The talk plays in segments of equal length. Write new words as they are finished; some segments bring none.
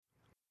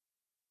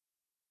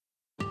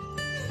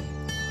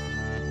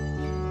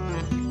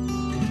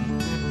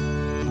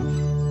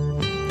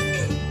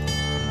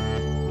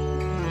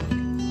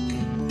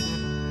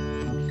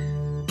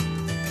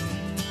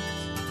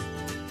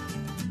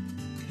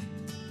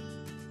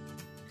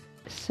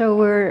So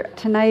we're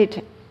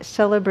tonight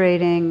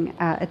celebrating,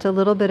 it's a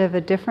little bit of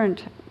a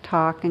different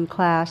talk and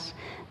class.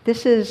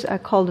 This is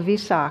called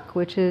Vesak,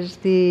 which is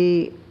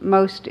the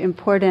most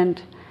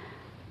important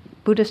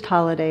Buddhist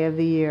holiday of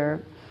the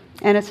year.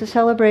 And it's a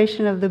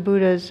celebration of the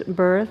Buddha's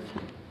birth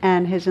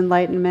and his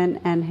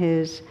enlightenment and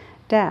his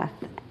death.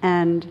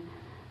 And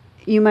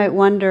you might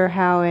wonder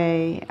how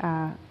it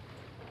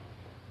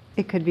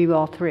could be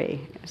all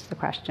three, is the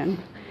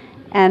question.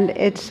 And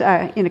it's,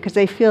 because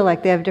they feel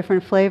like they have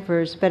different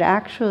flavors, but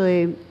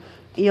actually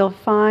you'll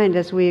find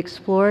as we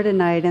explore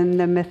tonight in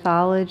the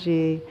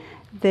mythology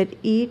that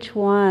each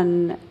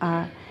one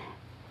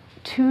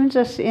tunes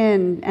us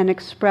in and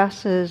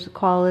expresses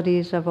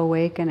qualities of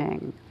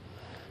awakening.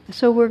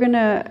 So we're going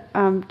to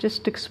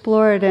just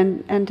explore it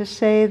and to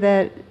say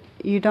that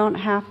you don't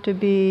have to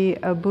be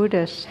a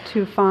Buddhist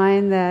to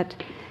find that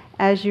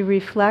as you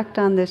reflect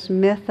on this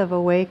myth of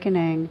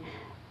awakening,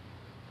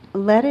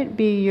 let it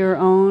be your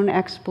own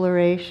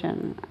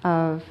exploration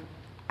of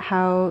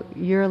how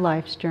your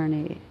life's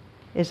journey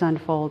is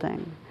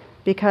unfolding.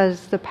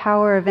 Because the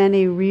power of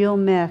any real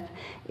myth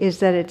is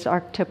that it's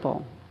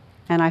archetypal.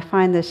 And I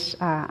find this,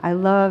 I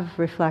love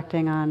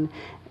reflecting on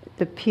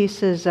the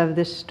pieces of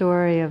this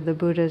story of the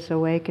Buddha's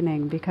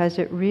awakening because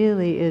it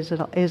really is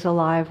a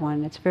live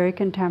one. It's very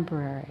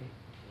contemporary.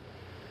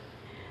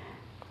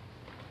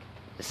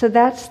 So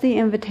that's the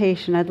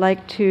invitation. I'd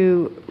like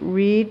to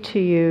read to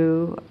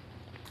you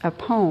a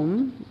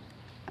poem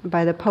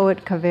by the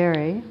poet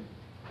Kaveri.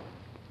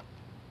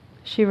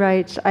 She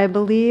writes, "I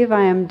believe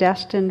I am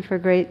destined for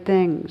great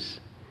things,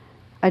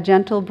 a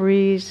gentle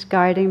breeze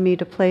guiding me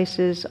to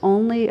places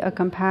only a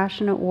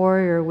compassionate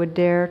warrior would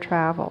dare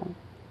travel.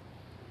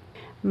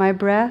 My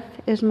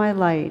breath is my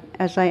light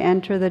as I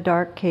enter the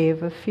dark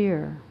cave of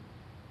fear.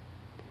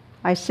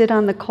 I sit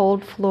on the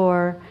cold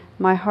floor,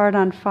 my heart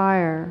on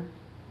fire,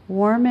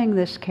 warming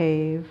this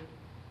cave,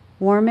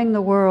 warming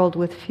the world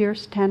with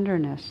fierce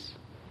tenderness,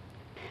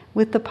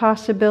 with the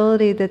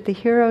possibility that the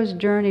hero's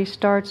journey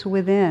starts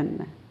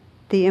within,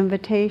 the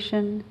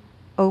invitation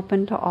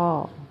open to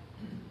all.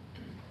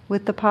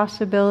 With the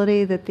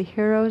possibility that the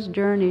hero's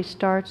journey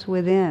starts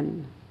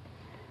within,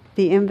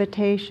 the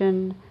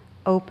invitation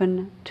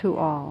open to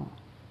all."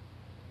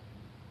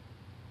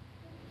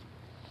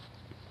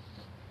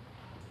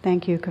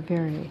 Thank you,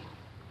 Kaveri.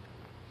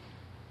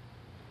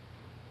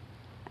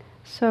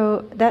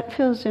 So that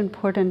feels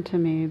important to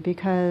me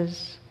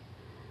because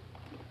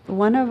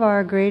one of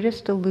our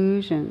greatest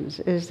illusions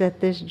is that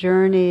this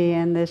journey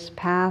and this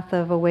path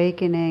of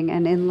awakening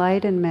and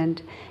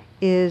enlightenment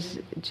is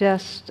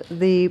just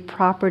the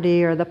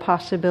property or the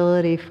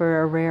possibility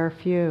for a rare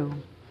few.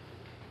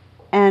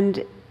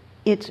 And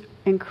it's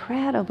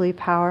incredibly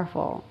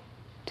powerful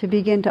to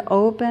begin to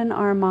open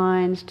our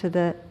minds to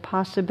the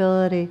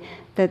possibility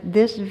that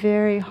this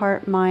very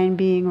heart-mind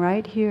being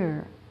right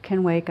here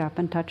can wake up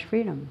and touch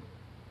freedom.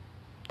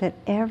 That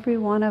every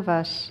one of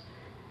us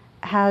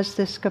has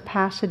this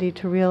capacity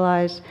to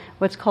realize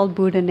what's called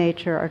Buddha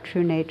nature or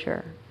true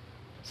nature.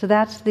 So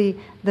that's the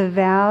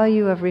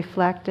value of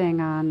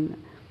reflecting on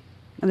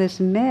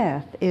this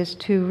myth, is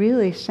to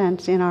really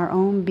sense in our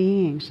own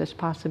beings this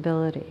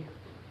possibility.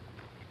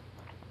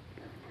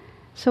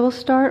 So we'll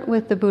start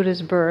with the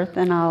Buddha's birth,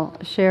 and I'll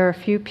share a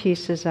few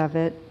pieces of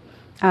it.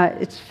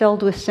 It's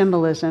filled with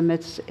symbolism.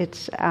 It's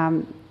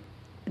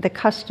the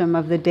custom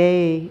of the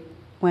day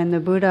when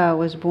the Buddha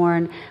was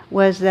born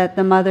was that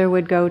the mother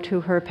would go to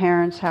her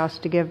parents' house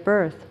to give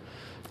birth.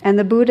 And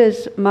the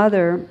Buddha's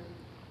mother,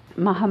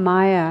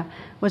 Mahamaya,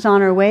 was on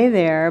her way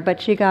there,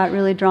 but she got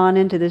really drawn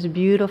into this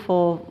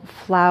beautiful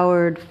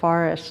flowered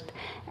forest.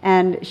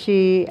 And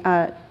she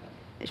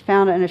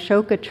found an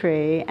Ashoka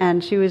tree,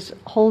 and she was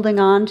holding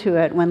on to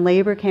it when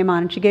labor came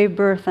on, and she gave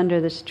birth under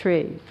this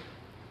tree.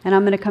 And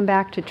I'm going to come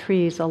back to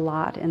trees a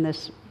lot in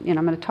this, I'm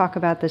going to talk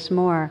about this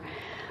more.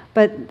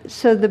 But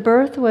so the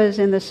birth was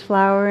in this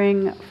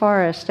flowering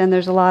forest, and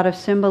there's a lot of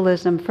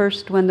symbolism.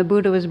 First, when the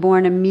Buddha was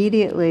born,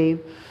 immediately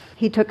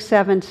he took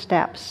 7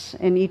 steps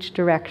in each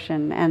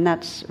direction, and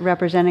that's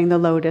representing the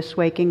lotus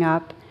waking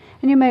up.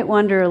 And you might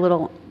wonder, a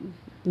little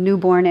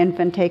newborn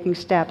infant taking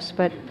steps,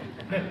 but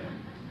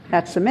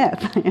that's the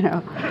myth,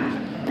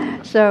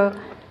 So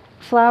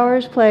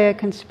flowers play a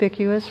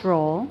conspicuous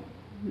role.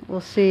 We'll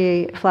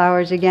see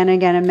flowers again and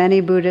again in many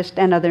Buddhist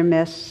and other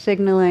myths,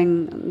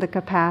 signaling the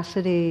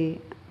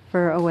capacity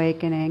for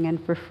awakening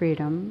and for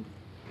freedom.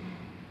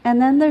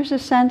 And then there's a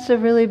sense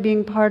of really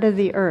being part of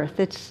the earth.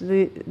 It's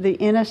the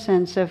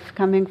innocence of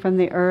coming from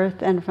the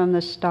earth and from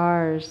the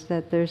stars,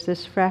 that there's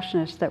this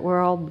freshness, that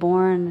we're all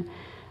born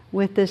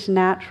with this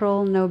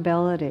natural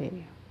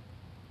nobility.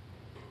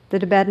 The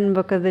Tibetan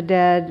Book of the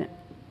Dead,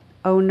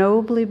 "O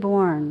nobly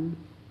born,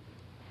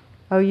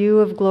 O you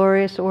of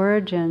glorious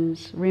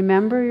origins,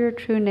 remember your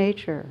true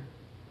nature,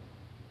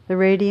 the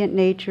radiant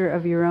nature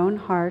of your own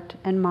heart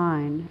and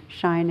mind,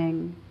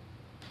 shining,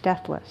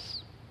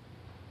 deathless."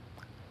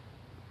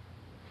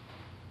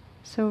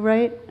 So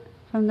right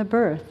from the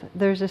birth,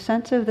 there's a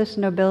sense of this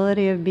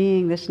nobility of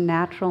being, this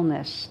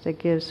naturalness that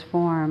gives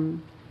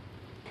form.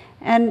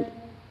 And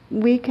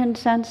we can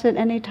sense it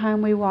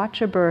anytime we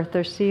watch a birth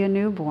or see a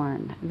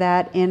newborn,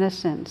 that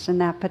innocence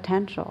and that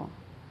potential.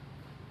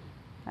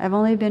 I've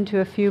only been to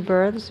a few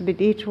births, but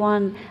each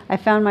one I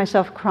found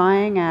myself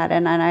crying at.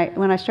 And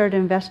when I started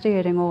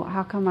investigating, well,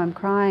 how come I'm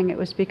crying? It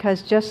was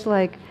because just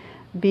like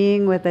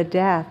being with a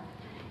death,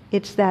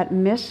 it's that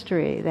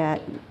mystery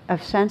that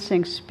of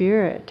sensing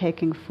spirit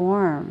taking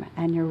form,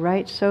 and you're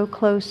right so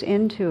close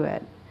into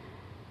it.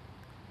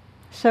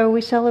 So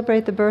we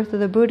celebrate the birth of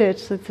the Buddha.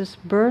 It's this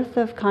birth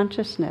of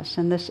consciousness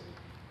and this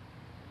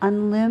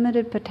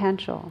unlimited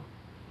potential.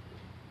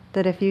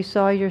 That if you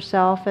saw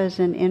yourself as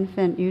an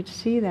infant, you'd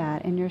see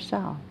that in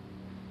yourself.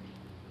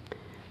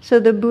 So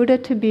the Buddha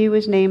to be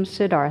was named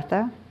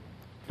Siddhartha,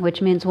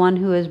 which means one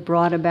who has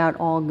brought about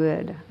all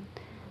good.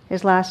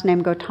 His last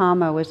name,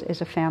 Gautama,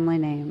 is a family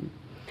name.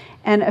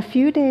 And a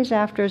few days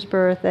after his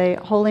birth, a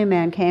holy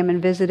man came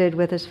and visited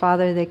with his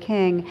father, the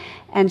king,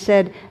 and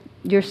said,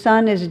 "Your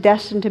son is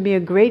destined to be a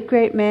great,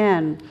 great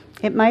man.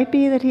 It might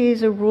be that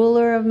he's a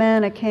ruler of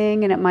men, a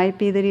king, and it might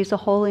be that he's a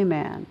holy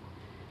man."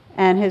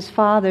 And his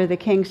father, the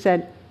king,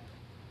 said,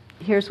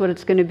 "Here's what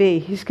it's going to be.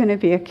 He's going to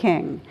be a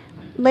king.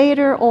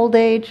 Later, old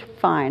age,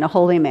 fine, a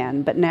holy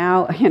man. But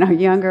now,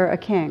 younger, a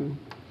king."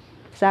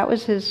 So that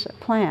was his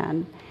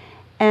plan.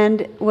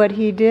 And what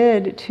he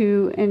did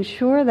to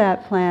ensure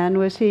that plan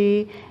was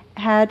he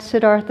had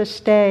Siddhartha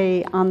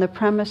stay on the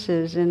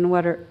premises in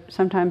what are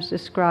sometimes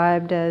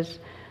described as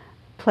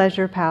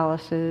pleasure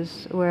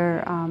palaces,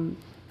 where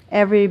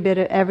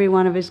every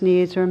one of his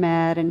needs were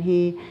met, and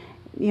he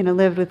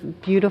lived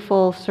with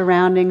beautiful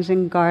surroundings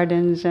and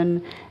gardens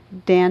and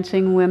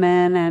dancing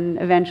women,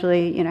 and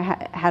eventually,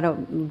 had a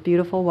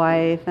beautiful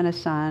wife and a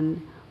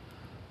son.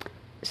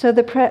 So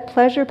the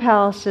pleasure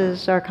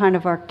palaces are kind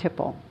of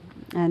archetypal,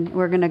 and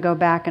we're going to go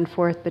back and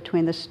forth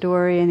between the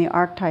story and the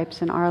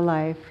archetypes in our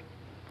life.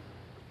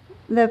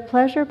 The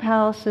pleasure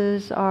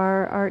palaces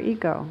are our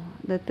ego,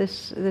 that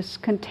this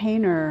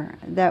container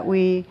that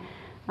we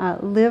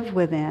live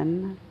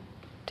within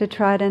to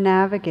try to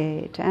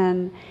navigate.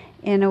 And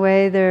in a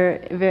way,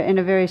 in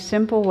a very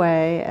simple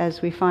way,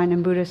 as we find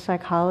in Buddhist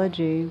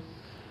psychology,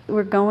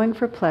 we're going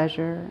for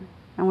pleasure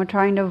and we're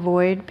trying to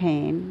avoid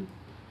pain.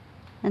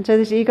 And so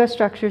this ego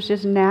structure is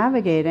just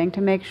navigating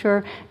to make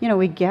sure,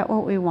 we get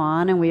what we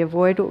want and we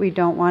avoid what we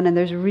don't want. And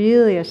there's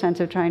really a sense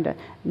of trying to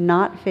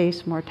not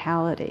face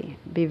mortality,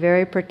 be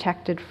very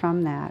protected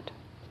from that.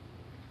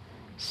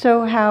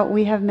 So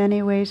we have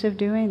many ways of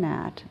doing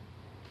that.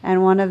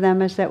 And one of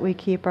them is that we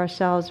keep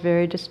ourselves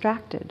very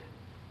distracted.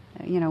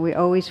 We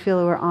always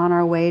feel we're on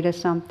our way to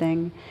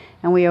something,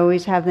 and we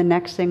always have the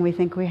next thing we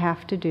think we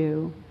have to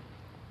do.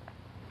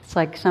 It's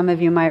like some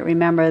of you might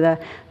remember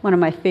one of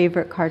my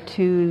favorite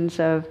cartoons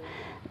of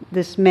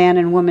this man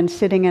and woman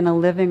sitting in a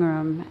living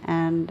room,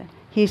 and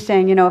he's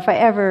saying, if I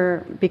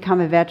ever become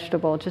a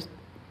vegetable, just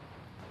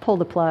pull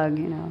the plug,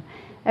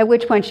 At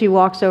which point she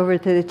walks over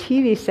to the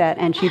TV set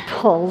and she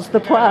pulls the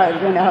plug,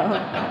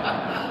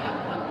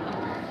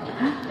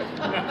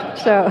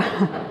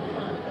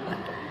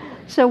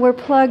 So we're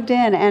plugged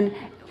in, and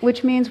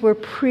which means we're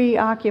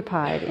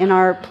preoccupied in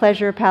our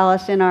pleasure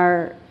palace, in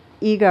our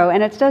ego.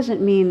 And it doesn't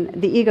mean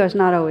the ego is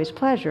not always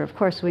pleasure. Of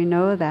course, we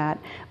know that.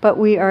 But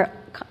we are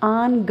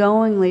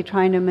ongoingly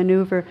trying to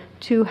maneuver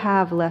to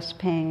have less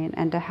pain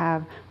and to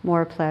have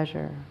more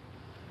pleasure.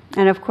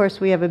 And of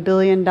course, we have $1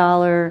 billion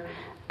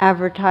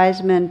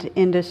advertisement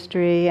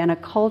industry and a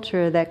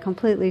culture that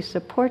completely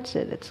supports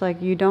it. It's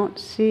like you don't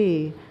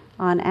see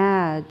on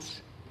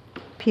ads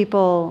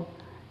people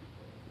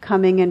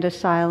coming into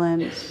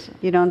silence.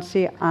 You don't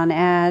see on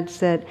ads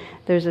that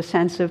there's a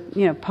sense of,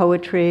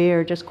 poetry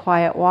or just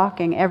quiet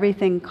walking.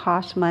 Everything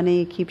costs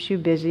money, keeps you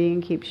busy,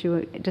 and keeps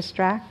you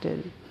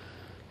distracted.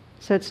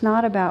 So it's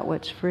not about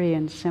what's free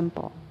and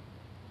simple.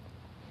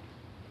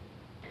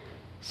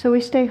 So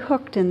we stay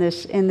hooked in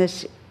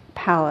this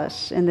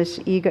palace, in this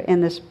ego,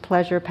 in this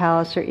pleasure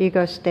palace or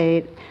ego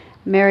state.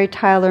 Mary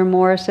Tyler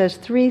Moore says,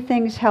 3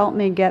 things help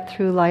me get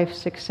through life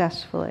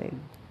successfully: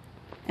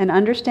 an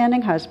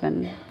understanding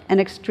husband, an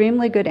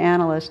extremely good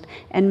analyst,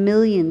 and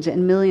millions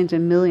and millions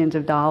and millions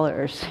of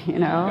dollars,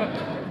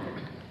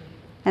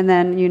 And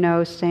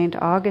then, St.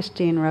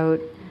 Augustine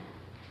wrote,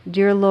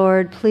 "Dear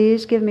Lord,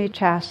 please give me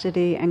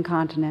chastity and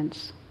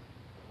continence,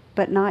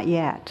 but not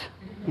yet,"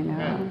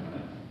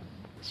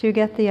 So you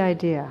get the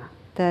idea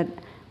that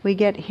we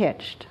get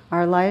hitched.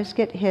 Our lives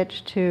get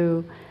hitched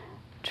to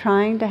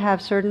trying to have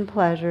certain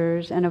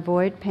pleasures and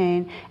avoid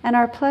pain, and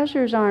our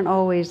pleasures aren't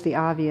always the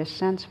obvious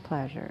sense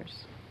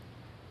pleasures.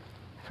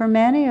 For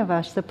many of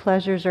us, the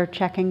pleasures are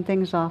checking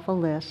things off a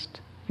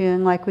list,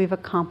 feeling like we've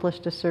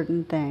accomplished a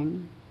certain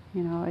thing.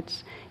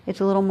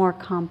 It's a little more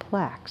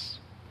complex.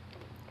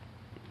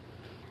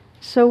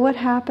 So what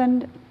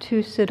happened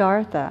to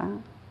Siddhartha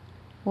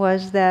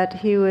was that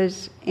he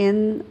was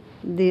in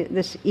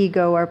this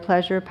ego or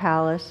pleasure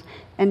palace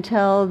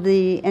until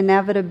the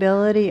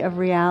inevitability of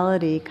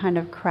reality kind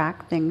of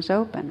cracked things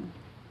open.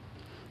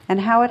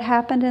 And how it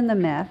happened in the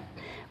myth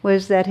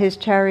was that his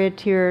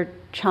charioteer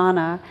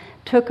Chana,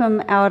 took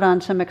him out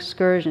on some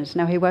excursions.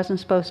 Now, he wasn't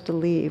supposed to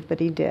leave, but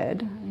he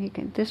did.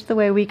 Just the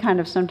way we kind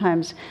of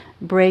sometimes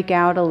break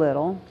out a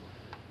little.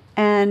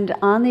 And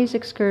on these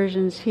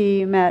excursions,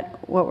 he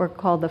met what were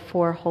called the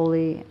 4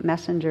 holy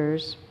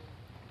messengers.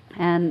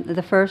 And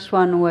the first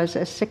one was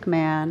a sick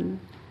man,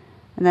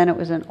 and then it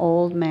was an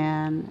old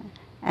man,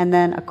 and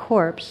then a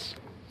corpse.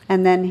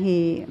 And then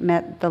he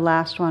met the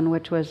last one,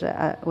 which was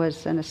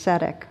an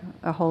ascetic,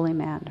 a holy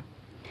man.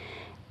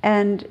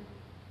 And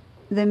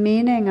the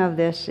meaning of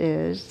this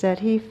is that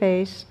he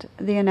faced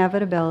the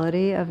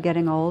inevitability of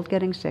getting old,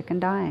 getting sick,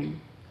 and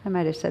dying. I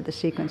might have said the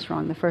sequence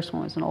wrong. The first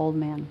one was an old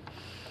man.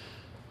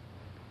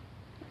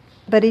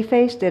 But he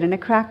faced it, and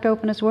it cracked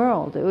open his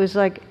world. It was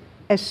like,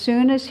 as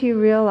soon as he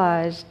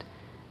realized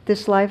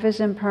this life is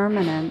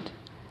impermanent,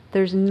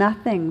 there's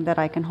nothing that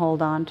I can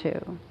hold on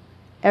to.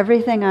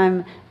 Everything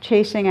I'm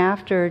chasing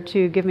after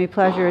to give me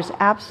pleasure is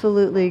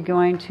absolutely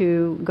going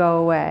to go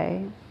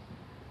away.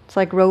 It's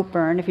like rope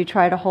burn. If you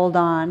try to hold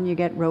on, you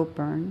get rope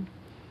burn.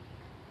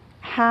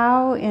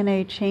 How in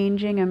a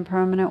changing,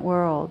 impermanent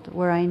world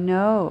where I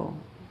know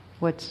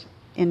what's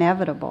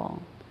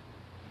inevitable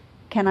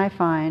can I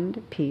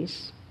find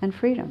peace and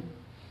freedom?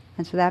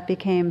 And so that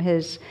became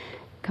his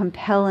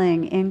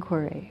compelling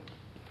inquiry.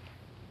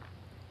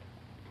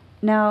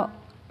 Now,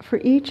 for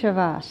each of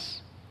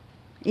us,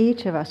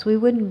 we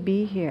wouldn't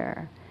be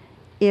here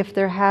if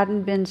there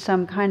hadn't been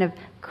some kind of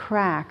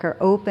crack or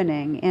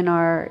opening in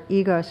our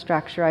ego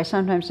structure. I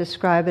sometimes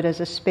describe it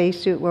as a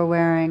spacesuit we're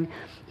wearing,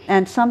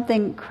 and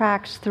something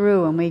cracks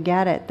through and we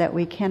get it that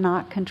we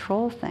cannot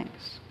control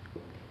things.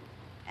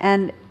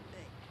 And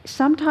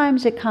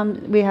sometimes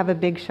we have a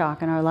big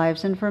shock in our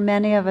lives, and for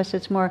many of us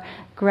it's more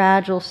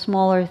gradual,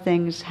 smaller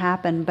things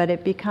happen, but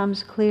it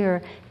becomes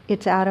clear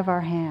it's out of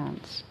our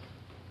hands.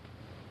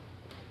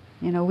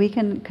 We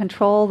can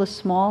control the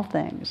small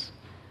things,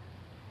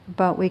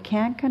 but we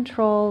can't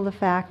control the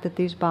fact that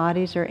these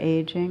bodies are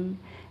aging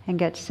and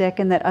get sick,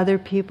 and that other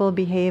people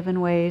behave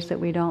in ways that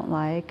we don't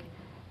like,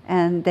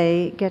 and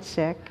they get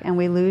sick, and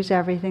we lose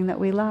everything that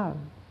we love.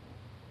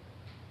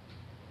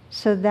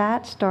 So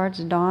that starts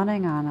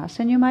dawning on us.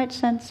 And you might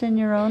sense in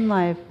your own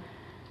life,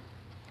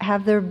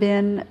 have there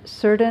been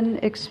certain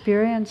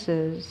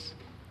experiences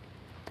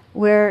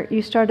where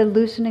you started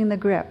loosening the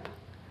grip,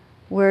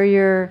 where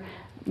your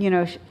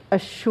a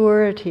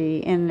surety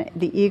in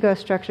the ego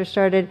structure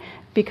started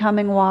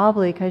becoming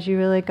wobbly because you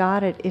really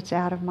got it, it's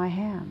out of my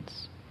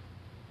hands.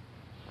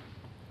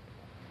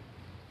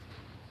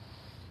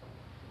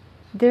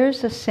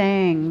 There's a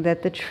saying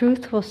that the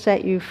truth will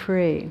set you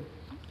free,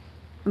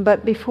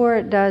 but before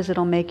it does,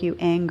 it'll make you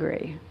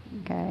angry.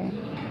 Okay?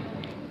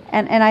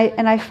 And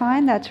I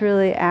find that's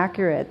really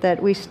accurate, that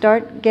we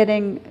start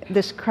getting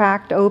this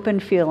cracked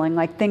open feeling,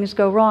 like things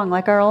go wrong,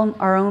 like our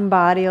own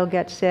body will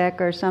get sick,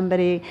 or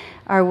somebody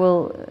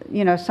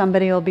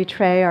will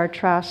betray our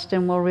trust,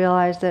 and we'll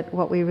realize that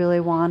what we really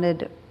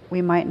wanted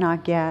we might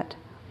not get.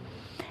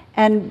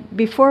 And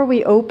before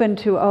we open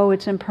to,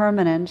 it's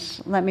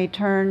impermanence, let me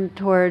turn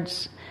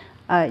towards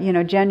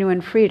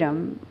genuine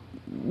freedom,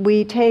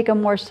 we take a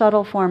more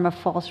subtle form of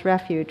false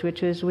refuge,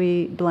 which is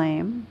we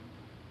blame.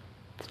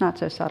 It's not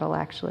so subtle,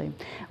 actually.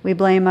 We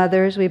blame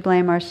others, we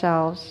blame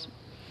ourselves.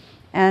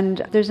 And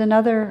there's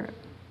another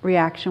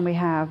reaction we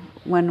have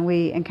when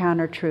we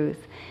encounter truth.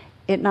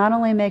 It not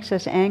only makes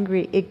us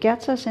angry, it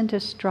gets us into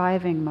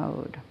striving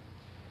mode.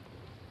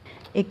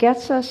 It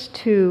gets us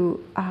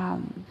to,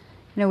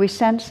 we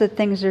sense that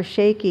things are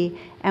shaky,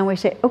 and we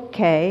say,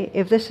 okay,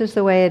 if this is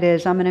the way it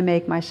is, I'm going to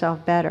make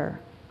myself better.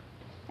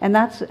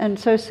 And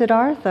so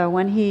Siddhartha,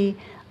 when he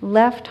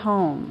left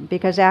home,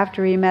 because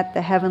after he met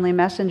the heavenly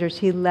messengers,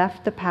 he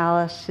left the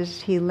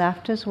palaces, he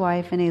left his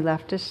wife, and he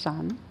left his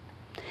son.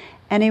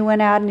 And he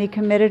went out and he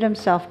committed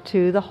himself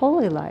to the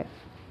holy life.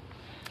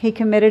 He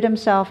committed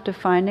himself to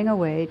finding a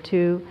way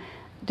to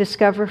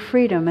discover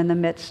freedom in the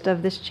midst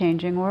of this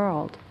changing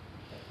world.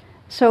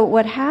 So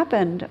what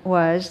happened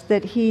was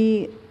that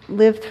he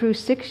lived through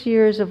 6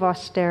 years of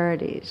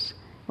austerities,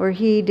 where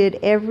he did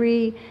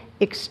every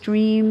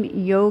extreme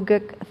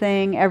yogic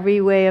thing, every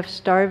way of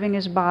starving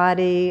his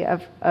body,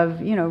 of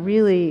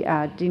really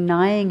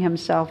denying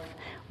himself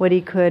what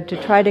he could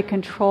to try to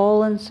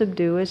control and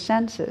subdue his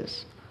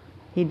senses.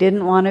 He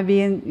didn't want to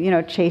be,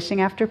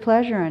 chasing after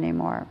pleasure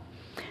anymore.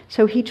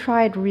 So he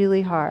tried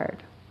really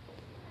hard.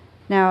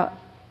 Now,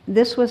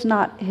 this was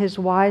not his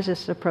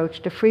wisest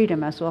approach to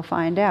freedom, as we'll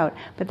find out,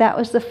 but that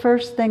was the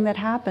first thing that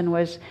happened,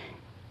 was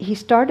he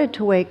started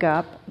to wake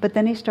up, but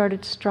then he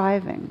started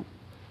striving.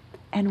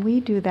 And we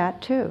do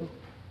that too.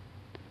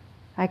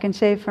 I can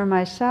say for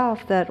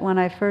myself that when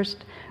I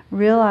first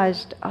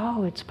realized,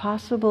 it's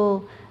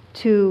possible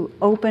to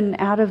open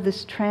out of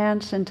this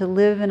trance and to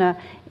live in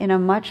a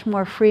much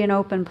more free and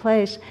open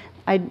place,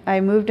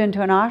 I moved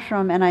into an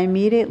ashram, and I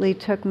immediately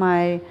took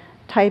my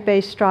type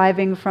A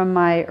striving from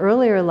my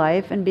earlier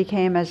life and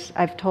became, as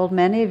I've told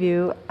many of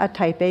you, a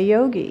type A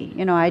yogi.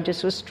 I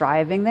just was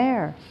striving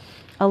there.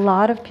 A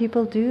lot of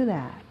people do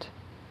that.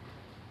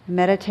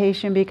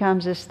 Meditation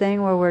becomes this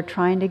thing where we're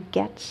trying to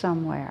get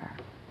somewhere.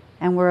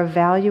 and we're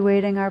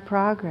evaluating our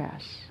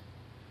progress.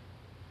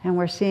 And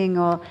we're seeing,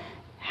 well,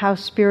 how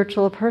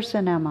spiritual a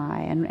person am I,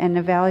 and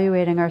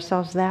evaluating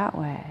ourselves that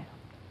way.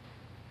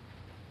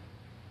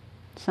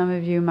 Some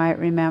of you might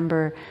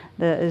remember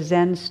the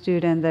Zen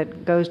student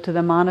that goes to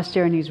the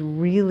monastery and he's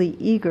really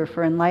eager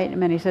for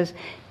enlightenment. He says,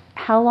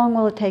 how long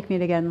will it take me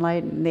to get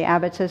enlightened? The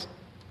abbot says,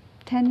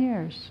 10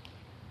 years.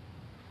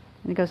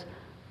 And he goes,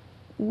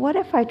 what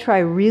if I try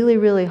really,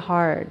 really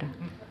hard?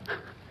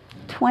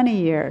 20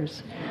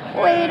 years.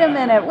 Wait a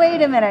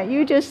minute.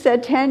 You just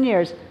said 10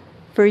 years.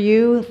 For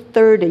you,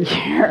 30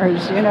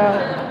 years,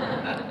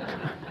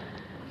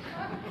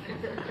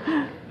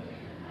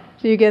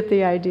 So you get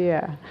the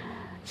idea.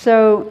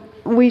 So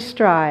we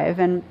strive,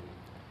 and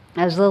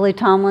as Lily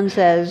Tomlin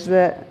says,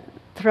 the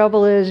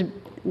trouble is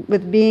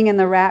with being in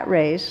the rat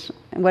race,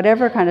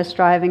 whatever kind of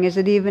striving, is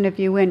that even if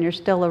you win, you're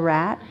still a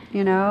rat,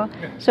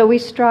 So we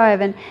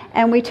strive,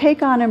 and we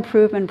take on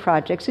improvement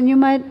projects, and you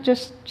might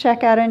just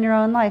check out in your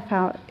own life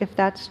if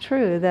that's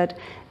true, that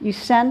you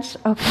sense,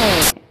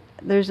 okay,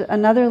 there's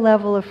another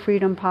level of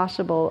freedom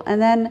possible,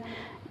 and then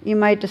you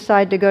might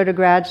decide to go to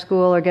grad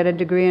school or get a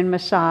degree in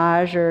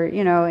massage, or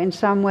in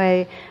some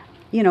way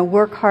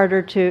work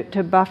harder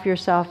to buff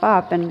yourself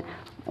up. And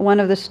one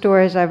of the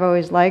stories I've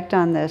always liked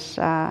on this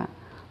guy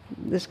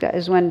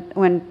is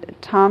when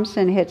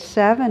Thompson hit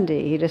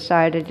 70, he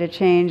decided to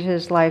change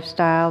his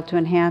lifestyle to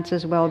enhance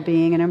his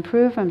well-being and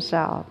improve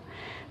himself.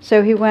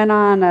 So he went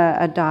on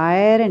a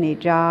diet, and he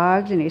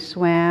jogged, and he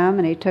swam,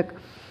 and he took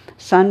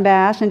sun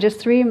baths. In just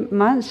 3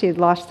 months, he had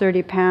lost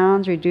 30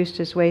 pounds, reduced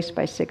his waist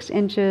by 6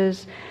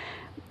 inches.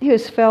 He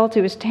was svelte,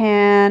 he was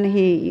tan,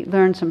 he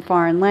learned some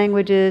foreign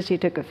languages, he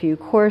took a few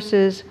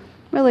courses,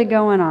 really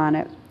going on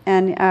it.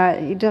 And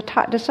he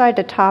decided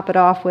to top it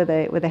off with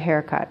a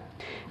haircut.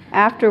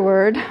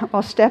 Afterward,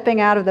 while stepping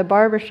out of the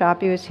barber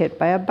shop, he was hit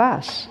by a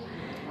bus.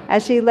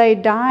 As he lay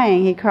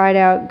dying, he cried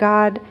out,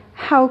 "God,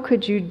 how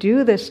could you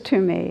do this to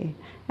me?"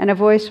 And a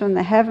voice from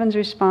the heavens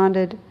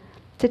responded,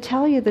 "To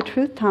tell you the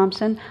truth,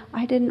 Thompson,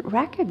 I didn't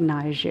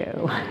recognize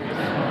you."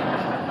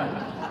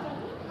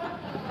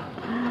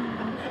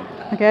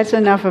 Okay, that's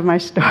enough of my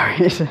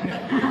stories.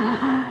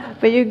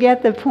 But you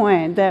get the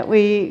point, that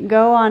we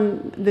go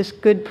on this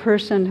good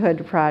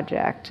personhood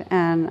project,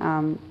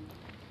 and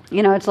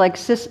it's like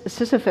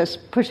Sisyphus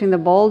pushing the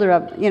boulder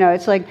up.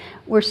 It's like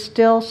we're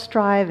still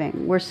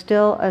striving. We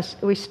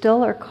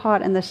still are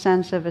caught in the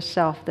sense of a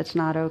self that's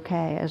not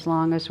okay as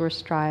long as we're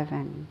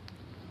striving.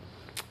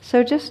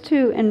 So just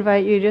to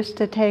invite you just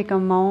to take a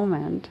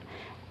moment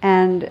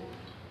and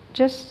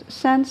just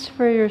sense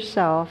for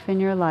yourself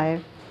in your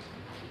life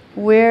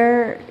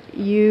where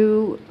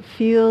you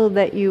feel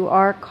that you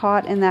are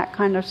caught in that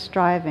kind of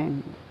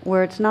striving,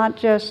 where it's not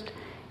just,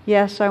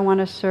 yes, I want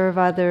to serve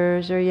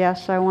others, or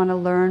yes, I want to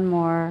learn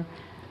more,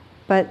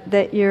 but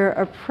that your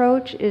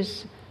approach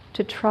is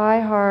to try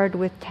hard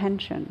with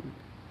tension.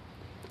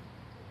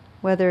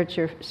 Whether it's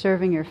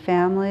serving your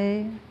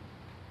family,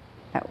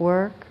 at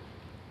work,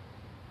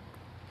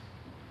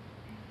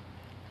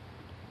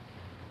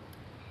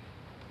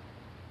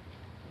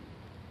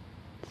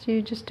 so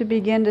you just to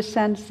begin to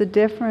sense the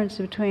difference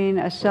between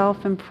a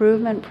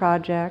self-improvement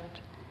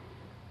project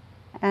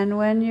and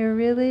when you're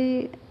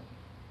really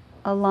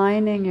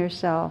aligning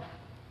yourself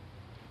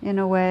in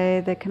a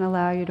way that can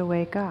allow you to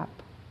wake up.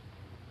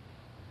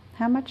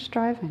 How much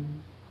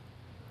striving?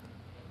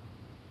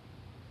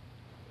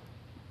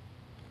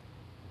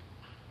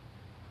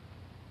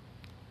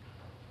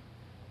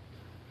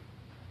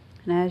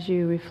 And as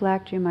you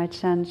reflect, you might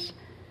sense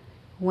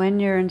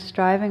when you're in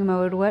striving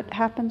mode, what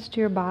happens to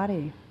your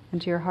body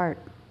and to your heart?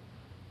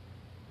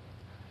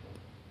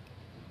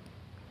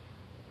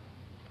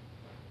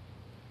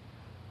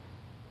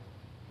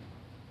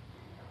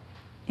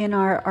 In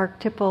our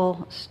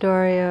archetypal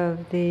story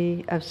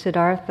of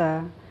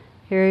Siddhartha,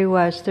 here he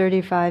was,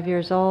 35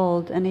 years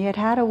old, and he had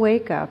had a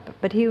wake-up,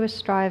 but he was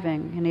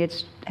striving, and he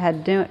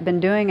had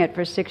been doing it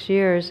for 6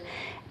 years,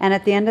 and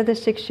at the end of the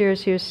 6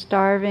 years he was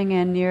starving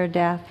and near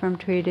death from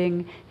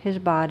treating his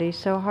body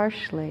so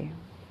harshly.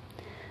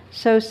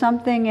 So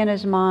something in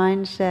his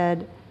mind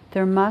said,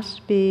 there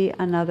must be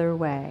another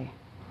way.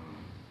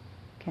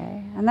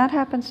 Okay? And that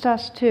happens to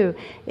us too.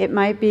 It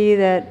might be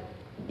that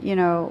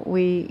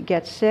we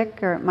get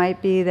sick, or it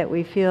might be that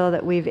we feel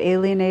that we've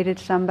alienated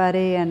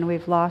somebody and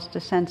we've lost a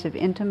sense of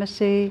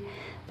intimacy,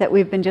 that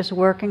we've been just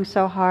working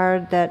so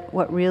hard that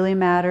what really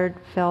mattered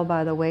fell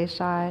by the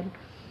wayside.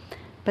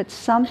 But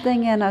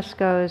something in us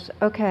goes,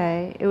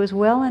 okay, it was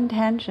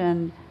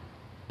well-intentioned,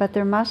 but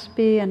there must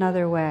be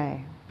another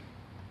way.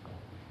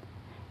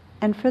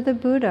 And for the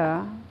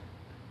Buddha,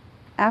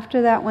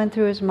 after that went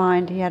through his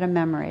mind, he had a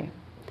memory.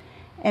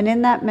 And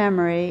in that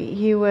memory,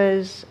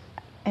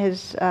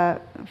 his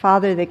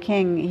father, the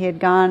king, he had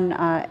gone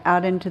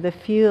out into the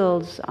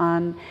fields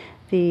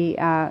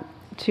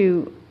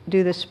to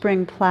do the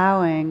spring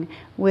plowing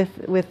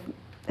with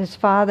his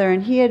father,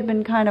 and he had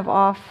been kind of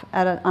off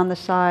on the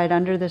side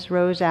under this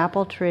rose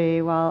apple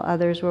tree while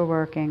others were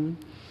working.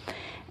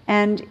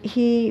 And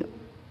he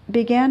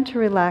began to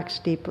relax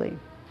deeply.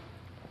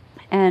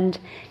 And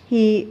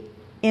in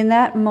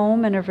that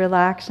moment of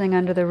relaxing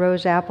under the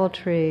rose apple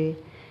tree,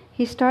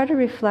 he started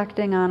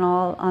reflecting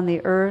on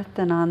the earth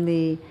and on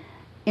the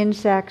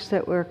insects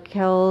that were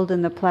killed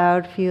in the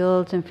plowed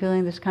fields, and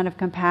feeling this kind of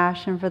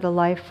compassion for the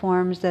life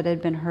forms that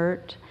had been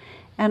hurt,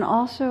 and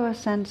also a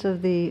sense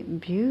of the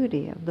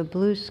beauty of the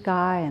blue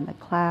sky and the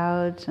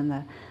clouds and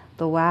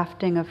the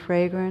wafting of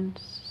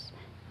fragrance.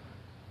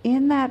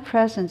 In that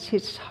presence,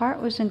 his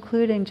heart was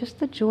including just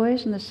the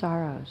joys and the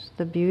sorrows,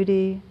 the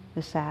beauty,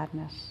 the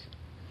sadness.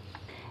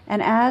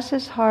 And as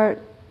his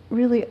heart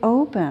really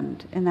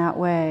opened in that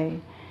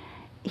way,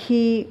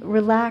 he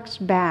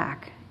relaxed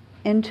back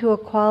into a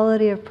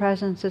quality of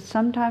presence that's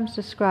sometimes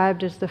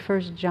described as the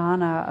first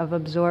jhana of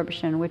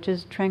absorption, which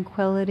is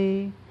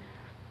tranquility,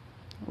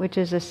 which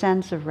is a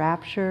sense of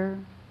rapture,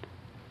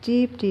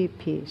 deep, deep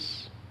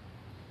peace.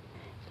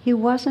 He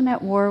wasn't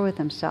at war with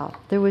himself.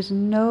 There was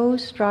no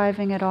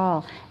striving at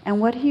all. And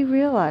what he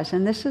realized,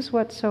 and this is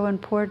what's so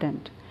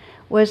important,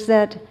 was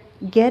that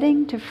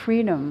getting to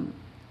freedom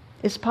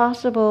is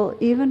possible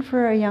even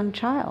for a young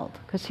child,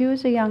 because he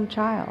was a young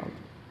child.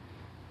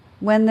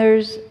 When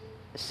there's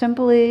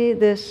simply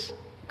this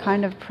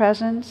kind of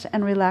presence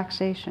and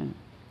relaxation,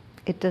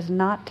 it does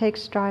not take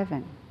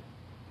striving.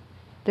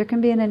 There can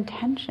be an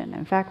intention.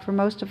 In fact, for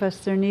most of us,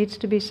 there needs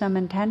to be some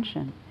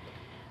intention.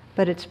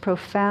 But it's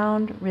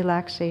profound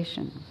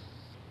relaxation.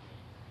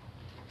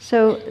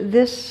 So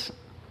this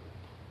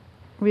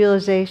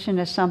realization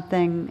is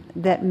something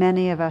that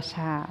many of us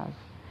have.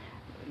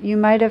 You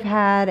might have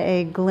had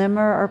a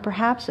glimmer or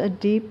perhaps a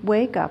deep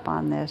wake-up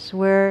on this,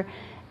 where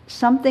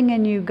something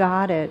in you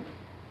got it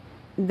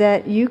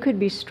that you could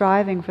be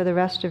striving for the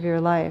rest of your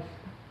life,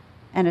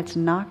 and it's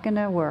not going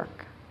to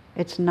work.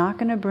 It's not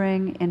going to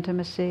bring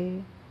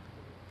intimacy.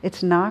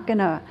 It's not going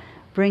to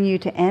bring you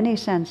to any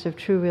sense of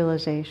true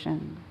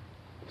realization.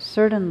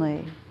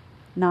 Certainly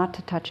not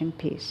to touching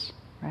peace,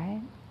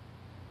 right?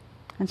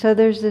 And so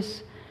there's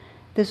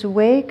this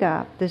wake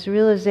up, this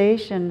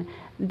realization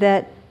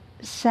that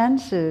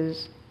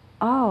senses,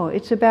 oh,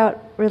 it's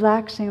about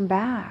relaxing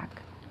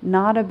back,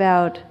 not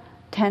about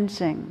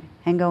tensing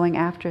and going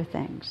after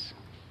things.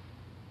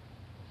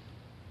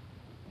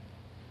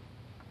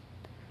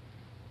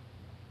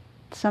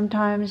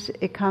 Sometimes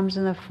it comes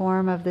in the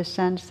form of the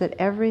sense that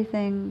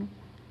everything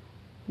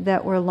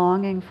that we're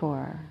longing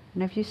for,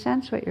 and if you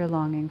sense what you're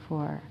longing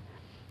for,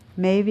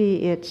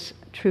 maybe it's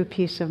true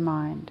peace of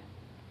mind,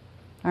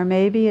 or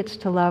maybe it's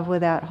to love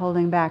without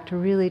holding back, to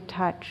really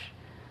touch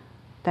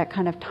that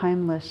kind of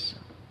timeless,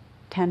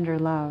 tender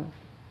love.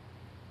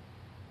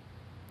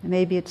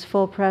 Maybe it's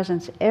full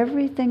presence.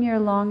 Everything you're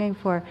longing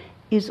for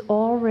is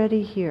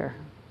already here.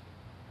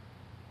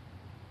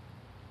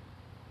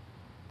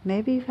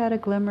 Maybe you've had a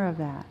glimmer of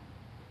that.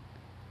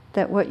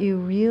 That what you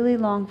really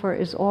long for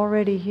is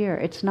already here.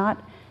 It's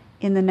not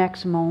in the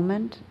next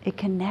moment. It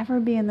can never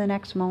be in the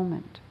next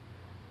moment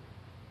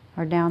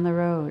or down the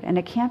road. And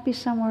it can't be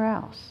somewhere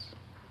else.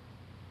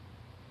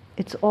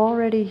 It's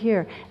already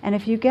here. And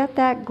if you get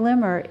that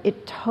glimmer,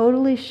 it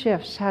totally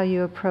shifts how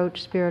you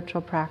approach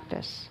spiritual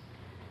practice.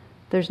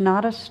 There's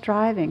not a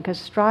striving, because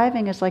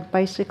striving is like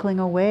bicycling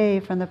away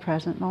from the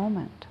present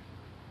moment.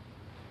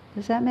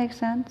 Does that make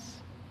sense?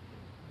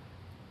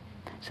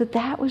 So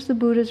that was the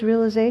Buddha's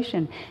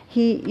realization.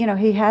 He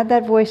had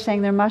that voice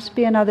saying there must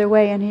be another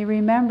way, and he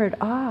remembered,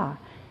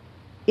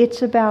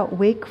 it's about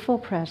wakeful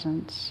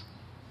presence,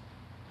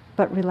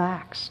 but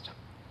relaxed.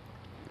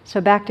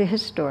 So back to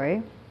his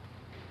story.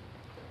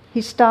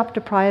 He stopped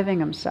depriving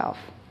himself.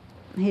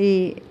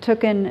 He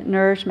took in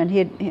nourishment.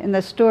 In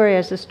the story,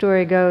 as the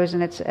story goes,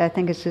 and I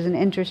think this is an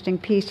interesting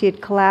piece, he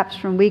had collapsed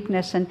from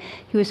weakness, and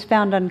he was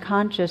found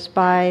unconscious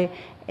by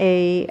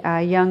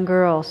a young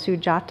girl,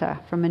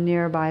 Sujata, from a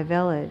nearby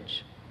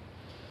village.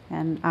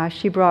 And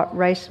she brought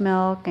rice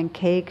milk and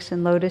cakes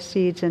and lotus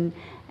seeds, and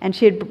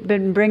she had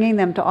been bringing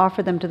them to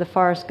offer them to the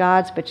forest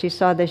gods, but she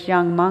saw this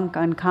young monk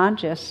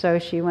unconscious, so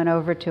she went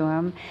over to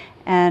him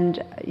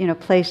and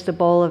placed the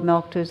bowl of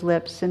milk to his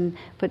lips and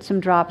put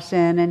some drops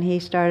in, and he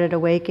started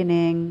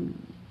awakening.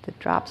 The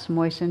drops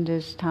moistened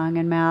his tongue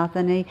and mouth,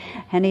 and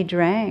he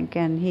drank,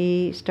 and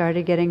he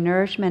started getting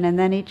nourishment, and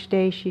then each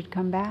day she'd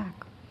come back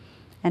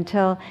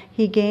until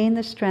he gained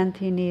the strength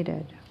he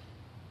needed.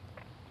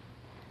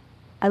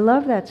 I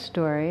love that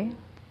story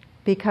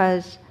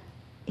because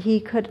he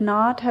could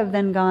not have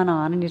then gone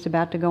on, and he's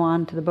about to go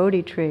on to the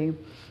Bodhi tree,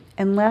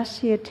 unless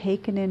he had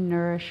taken in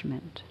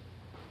nourishment.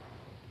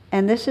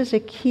 And this is a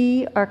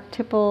key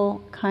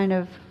archetypal kind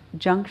of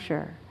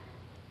juncture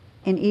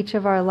in each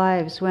of our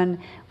lives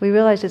when we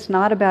realize it's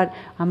not about,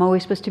 I'm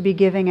always supposed to be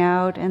giving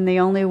out, and the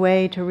only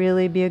way to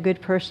really be a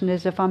good person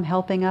is if I'm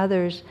helping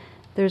others.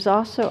 There's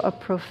also a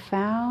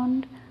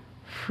profound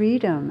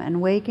freedom and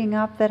waking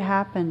up that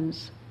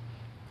happens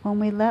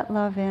when we let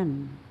love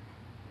in.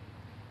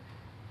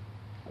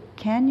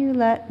 Can you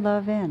let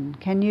love in?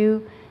 Can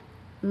you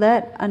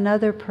let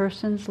another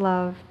person's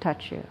love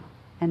touch you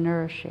and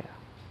nourish you?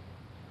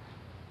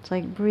 It's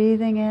like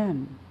breathing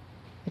in.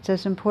 It's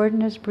as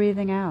important as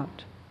breathing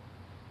out.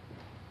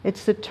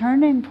 It's the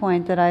turning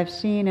point that I've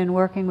seen in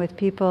working with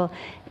people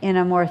in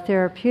a more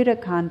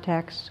therapeutic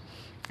context,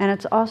 and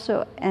it's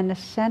also an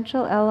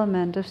essential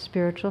element of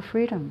spiritual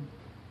freedom.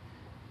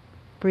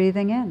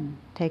 Breathing in,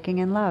 taking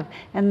in love.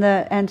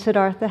 And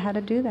Siddhartha had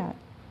to do that.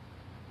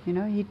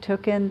 He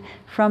took in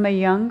from a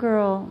young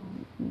girl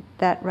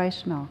that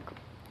rice milk.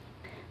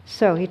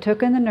 So he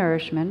took in the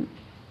nourishment,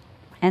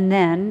 and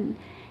then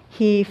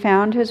he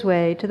found his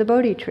way to the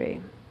Bodhi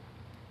tree.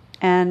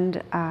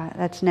 And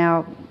that's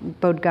now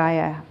Bodh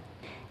Gaya.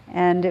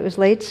 And it was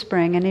late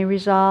spring, and he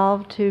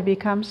resolved to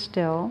become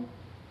still,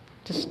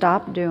 to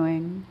stop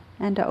doing,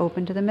 and to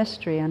open to the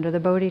mystery under the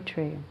Bodhi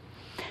tree.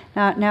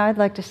 Now I'd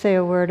like to say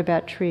a word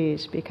about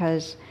trees,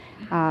 because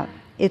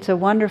it's a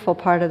wonderful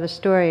part of the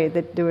story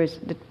that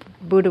the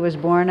Buddha was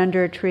born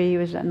under a tree, he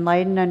was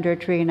enlightened under a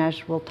tree, and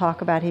as we'll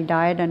talk about, he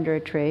died under a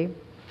tree.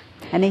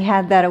 And he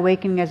had that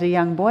awakening as a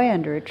young boy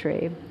under a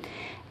tree.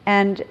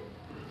 And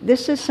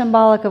this is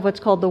symbolic of what's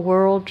called the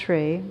world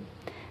tree,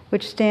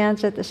 which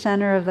stands at the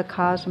center of the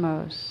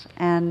cosmos.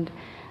 And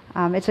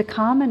it's a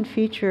common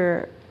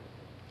feature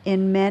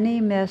in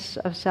many myths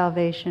of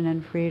salvation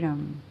and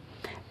freedom,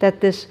 that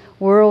this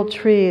world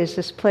tree is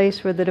this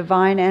place where the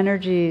divine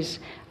energies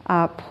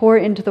pour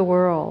into the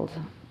world,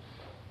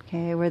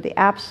 where the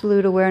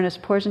absolute awareness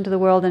pours into the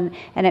world and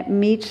it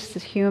meets the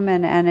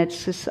human, and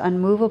it's this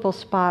unmovable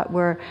spot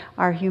where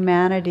our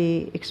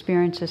humanity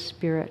experiences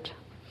spirit.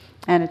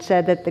 And it's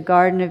said that the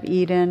Garden of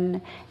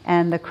Eden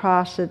and the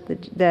cross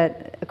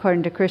that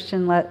according to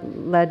Christian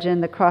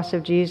legend, the cross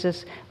of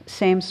Jesus,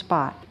 same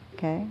spot.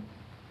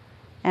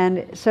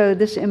 And so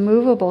this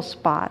immovable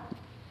spot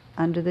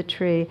under the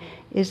tree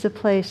is the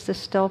place, the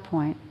still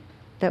point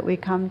that we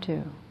come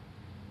to.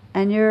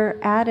 And you're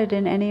at it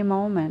in any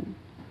moment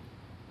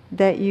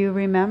that you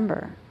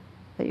remember,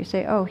 that you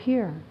say, oh,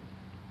 here.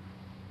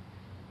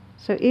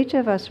 So each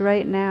of us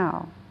right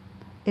now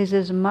is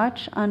as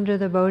much under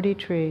the Bodhi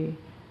tree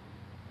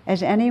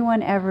as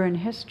anyone ever in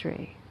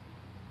history,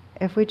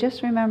 if we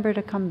just remember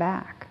to come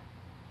back.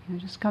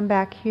 Just come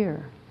back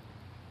here.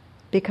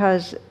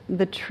 Because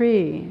the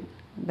tree,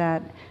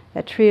 that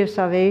tree of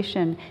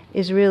salvation,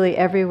 is really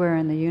everywhere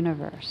in the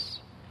universe.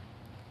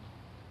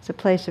 It's a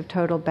place of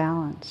total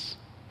balance.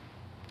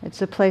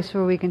 It's a place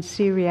where we can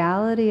see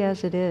reality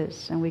as it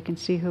is, and we can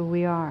see who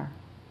we are.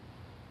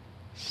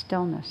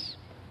 Stillness.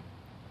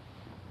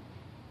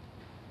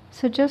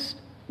 So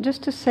just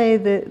to say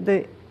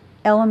the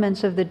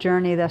elements of the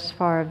journey thus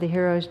far, of the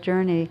hero's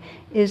journey,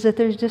 is that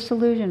there's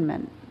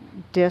disillusionment,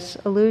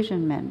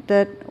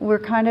 that we're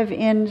kind of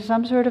in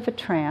some sort of a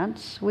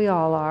trance. We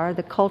all are.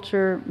 The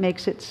culture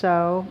makes it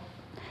so.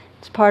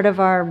 It's part of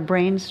our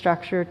brain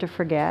structure to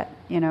forget,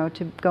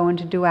 to go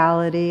into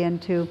duality and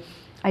to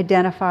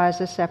identify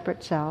as a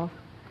separate self.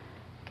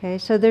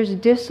 So there's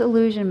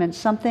disillusionment.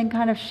 Something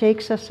kind of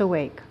shakes us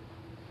awake.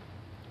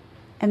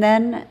 And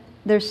then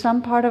there's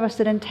some part of us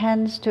that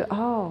intends to,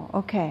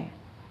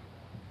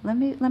 let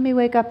me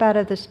wake up out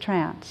of this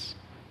trance.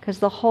 Because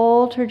the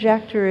whole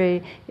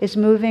trajectory is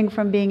moving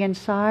from being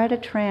inside a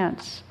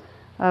trance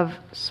of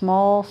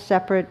small,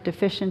 separate,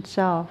 deficient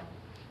self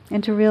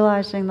into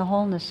realizing the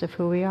wholeness of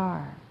who we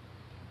are.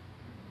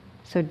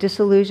 So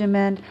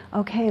disillusionment,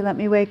 let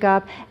me wake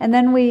up. And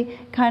then we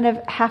kind of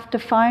have to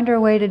find our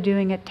way to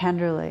doing it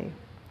tenderly.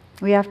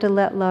 We have to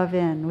let love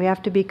in. We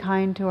have to be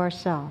kind to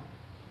ourselves.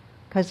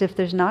 Because if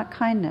there's not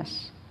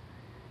kindness,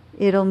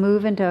 it'll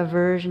move into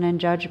aversion and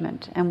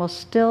judgment, and we'll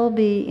still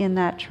be in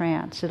that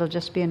trance. It'll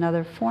just be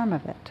another form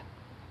of it.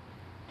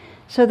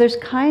 So there's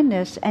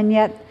kindness, and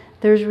yet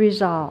there's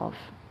resolve.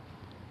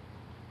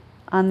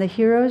 On the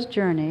hero's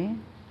journey,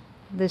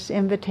 this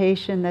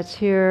invitation that's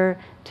here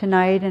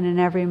tonight and in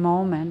every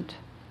moment,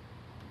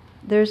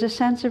 there's a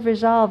sense of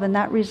resolve, and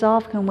that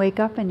resolve can wake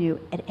up in you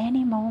at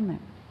any moment.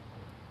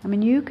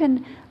 You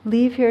can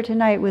leave here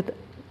tonight with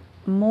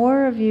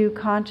more of you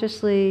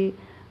consciously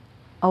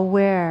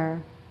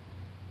aware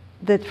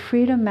that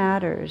freedom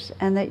matters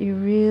and that you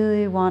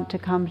really want to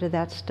come to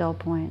that still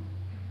point.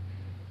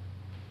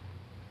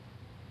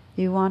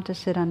 You want to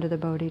sit under the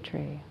Bodhi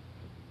tree.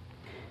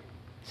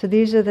 So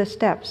these are the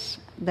steps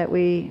that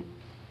we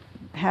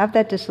have,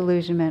 that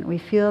disillusionment, we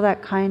feel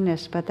that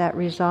kindness, but that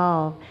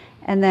resolve,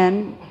 and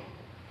then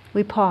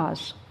we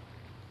pause.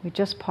 We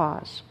just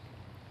pause.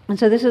 And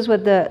so this is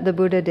what the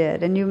Buddha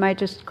did. And you might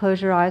just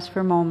close your eyes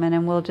for a moment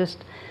and we'll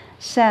just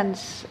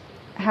sense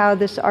how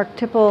this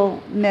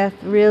archetypal myth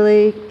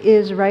really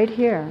is right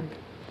here.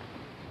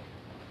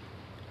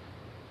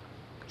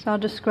 So I'll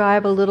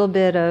describe a little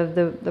bit of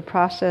the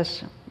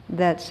process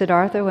that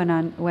Siddhartha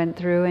went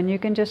through, and you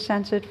can just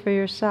sense it for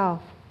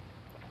yourself.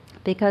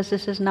 Because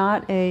this is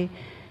not a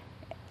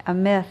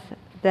myth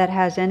that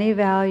has any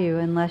value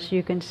unless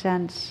you can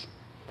sense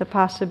the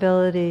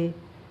possibility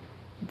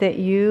that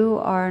you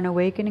are an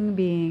awakening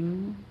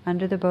being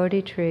under the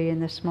Bodhi tree in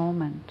this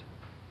moment,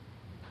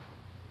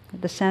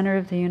 at the center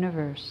of the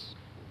universe,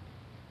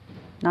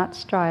 not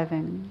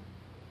striving,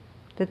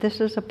 that this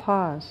is a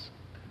pause.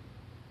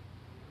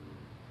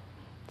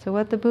 So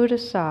what the Buddha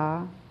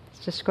saw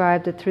It's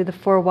described that through the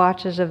 4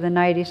 watches of the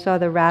night he saw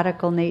the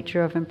radical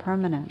nature of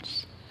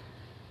impermanence,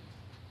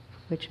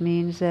 which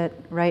means that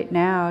right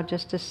now,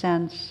 just a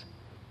sense,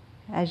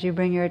 as you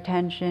bring your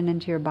attention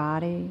into your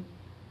body,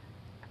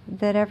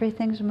 that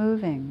everything's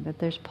moving, that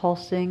there's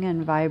pulsing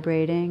and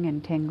vibrating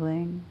and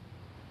tingling.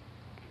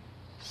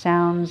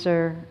 Sounds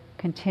are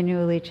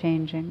continually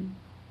changing.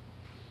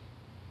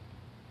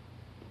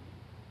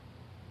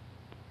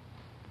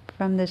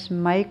 From this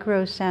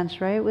micro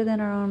sense right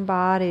within our own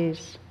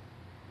bodies,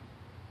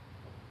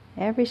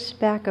 every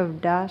speck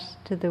of dust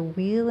to the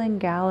wheeling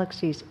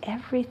galaxies,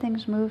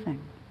 everything's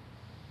moving.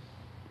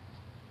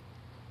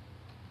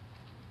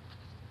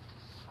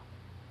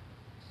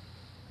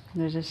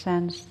 There's a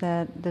sense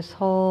that this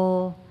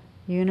whole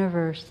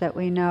universe that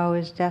we know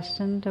is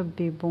destined to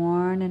be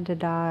born and to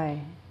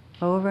die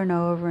over and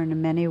over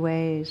in many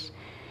ways.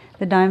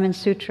 The Diamond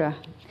Sutra.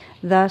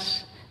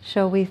 Thus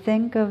shall we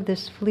think of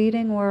this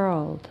fleeting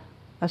world,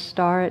 a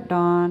star at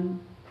dawn,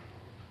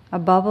 a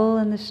bubble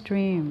in the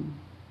stream,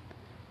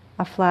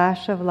 a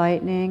flash of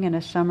lightning in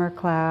a summer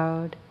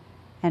cloud,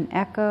 an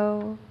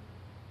echo,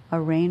 a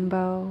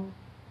rainbow,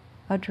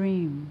 a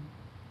dream.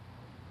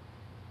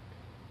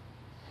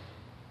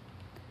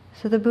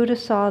 So the Buddha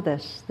saw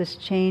this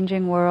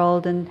changing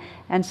world, and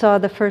saw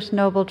the first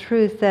noble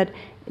truth that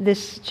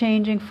this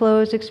changing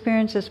flows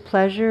experiences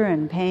pleasure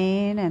and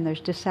pain, and there's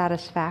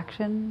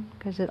dissatisfaction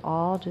because it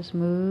all just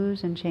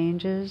moves and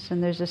changes,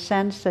 and there's a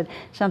sense that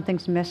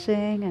something's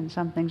missing and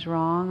something's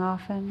wrong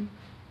often,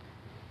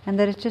 and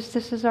that it's just,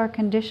 this is our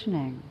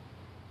conditioning.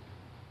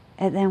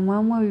 And then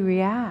when we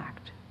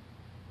react,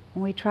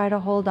 when we try to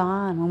hold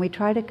on, when we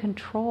try to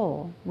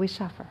control, we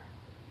suffer.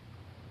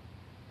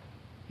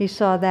 He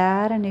saw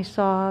that, and he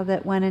saw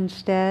that when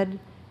instead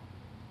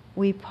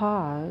we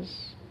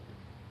pause,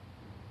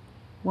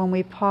 when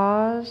we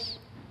pause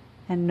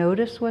and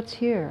notice what's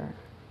here,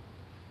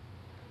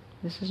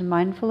 this is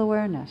mindful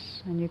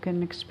awareness, and you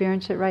can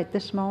experience it right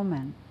this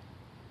moment.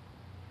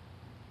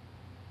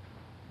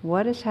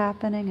 What is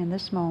happening in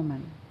this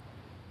moment?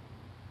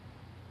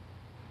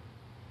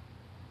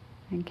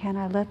 And can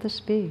I let this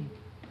be?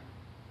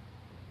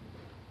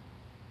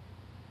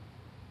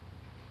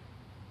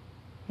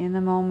 In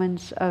the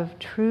moments of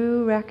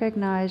true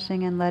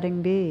recognizing and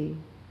letting be,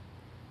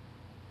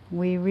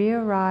 we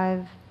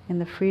re-arrive in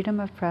the freedom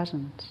of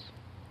presence.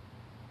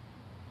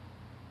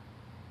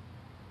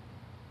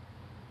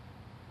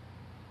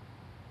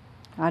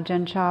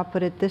 Ajahn Chah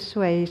put it this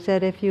way. He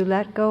said, if you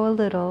let go a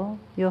little,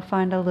 you'll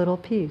find a little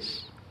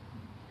peace.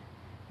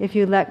 If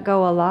you let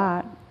go a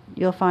lot,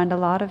 you'll find a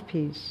lot of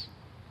peace.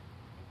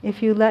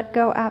 If you let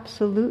go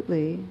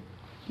absolutely,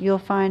 you'll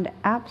find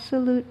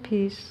absolute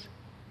peace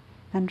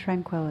and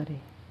tranquility.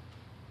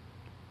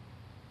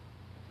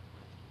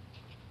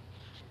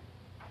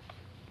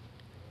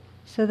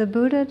 So the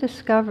Buddha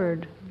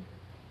discovered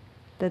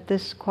that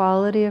this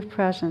quality of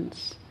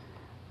presence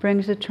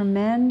brings a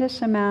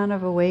tremendous amount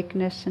of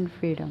awakeness and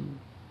freedom.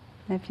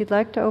 And if you'd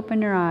like to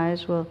open your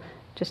eyes, we'll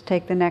just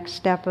take the next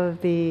step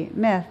of the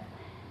myth.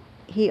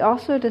 He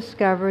also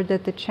discovered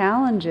that the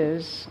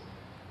challenges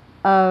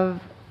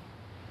of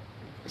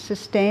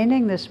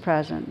sustaining this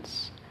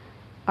presence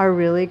are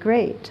really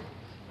great.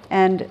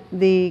 And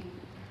the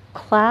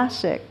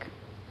classic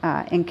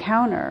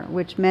encounter,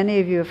 which many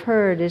of you have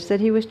heard, is that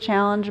he was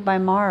challenged by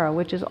Mara,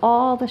 which is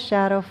all the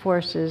shadow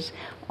forces,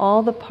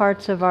 all the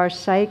parts of our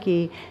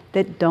psyche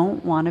that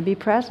don't want to be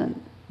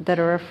present, that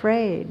are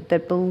afraid,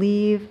 that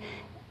believe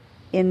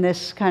in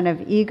this kind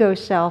of ego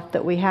self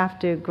that we have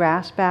to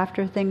grasp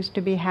after things to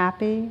be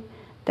happy,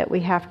 that we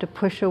have to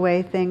push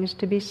away things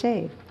to be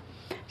safe.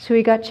 So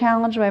he got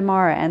challenged by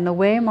Mara, and the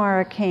way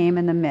Mara came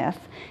in the myth,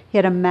 he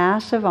had a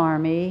massive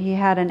army, he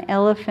had an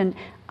elephant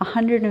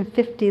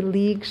 150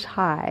 leagues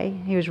high,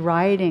 he was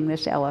riding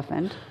this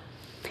elephant,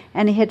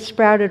 and he had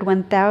sprouted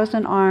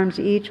 1,000 arms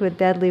each with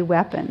deadly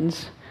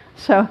weapons.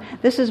 So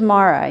this is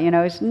Mara,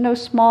 he's no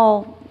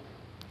small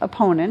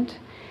opponent,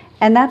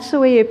 and that's the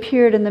way he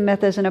appeared in the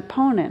myth as an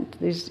opponent,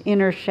 this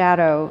inner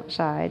shadow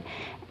side.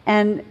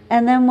 And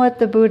then what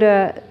the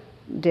Buddha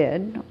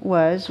did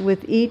was,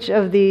 with each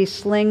of these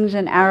slings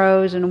and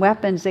arrows and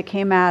weapons that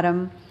came at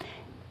him,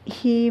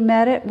 he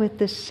met it with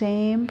the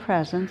same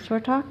presence we're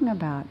talking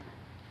about.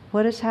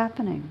 What is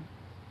happening?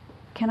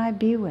 Can I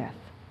be with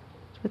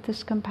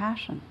this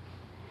compassion?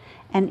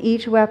 And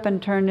each weapon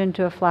turned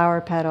into a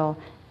flower petal,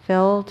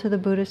 fell to the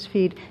Buddha's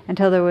feet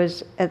until there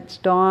was, as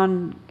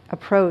dawn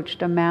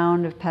approached, a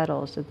mound of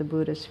petals at the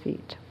Buddha's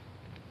feet.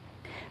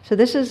 So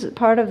this is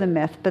part of the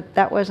myth, but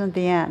that wasn't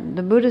the end.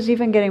 The Buddha's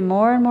even getting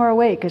more and more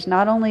awake, because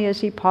not only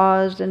has he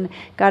paused and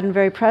gotten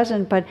very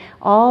present, but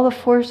all the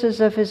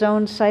forces of his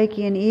own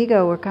psyche and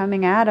ego were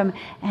coming at him,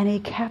 and he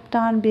kept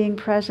on being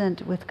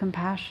present with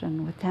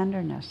compassion, with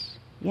tenderness.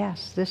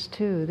 Yes, this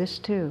too, this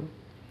too.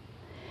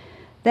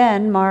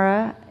 Then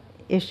Mara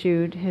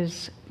issued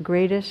his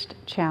greatest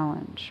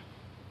challenge.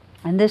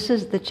 And this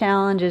is the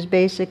challenge, is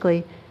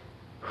basically,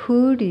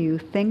 who do you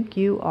think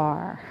you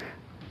are?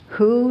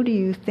 Who do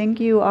you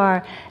think you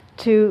are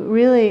to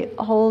really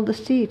hold the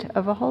seat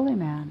of a holy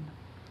man?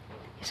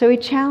 So he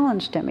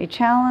challenged him. He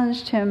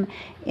challenged him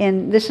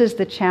this is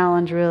the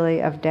challenge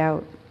really of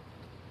doubt.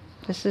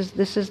 This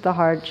is the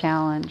hard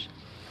challenge.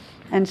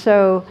 And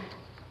so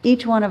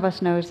each one of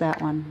us knows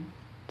that one.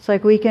 It's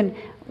like we can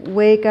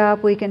wake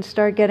up, we can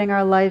start getting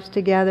our lives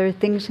together,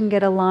 things can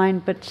get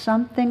aligned, but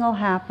something will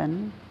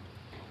happen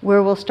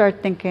where we'll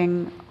start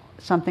thinking,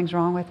 something's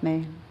wrong with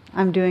me.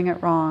 I'm doing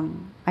it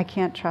wrong. I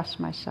can't trust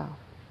myself.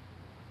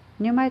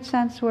 And you might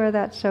sense where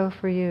that's so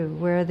for you,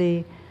 where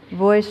the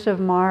voice of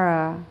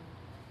Mara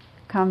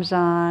comes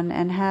on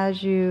and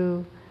has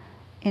you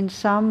in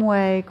some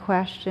way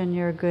question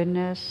your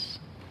goodness,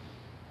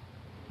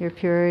 your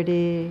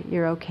purity,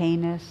 your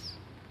okayness.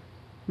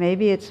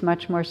 Maybe it's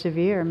much more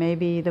severe.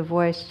 Maybe the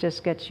voice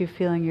just gets you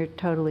feeling you're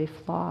totally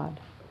flawed.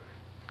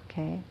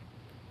 Okay?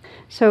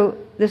 So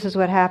this is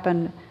what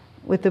happened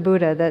with the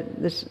Buddha,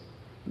 that this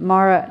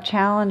Mara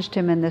challenged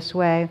him in this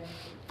way.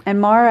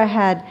 And Mara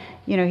had,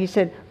 he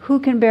said, who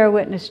can bear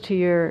witness to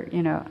your,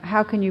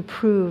 how can you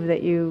prove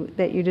that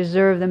you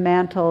deserve the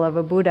mantle of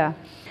a Buddha?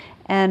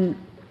 And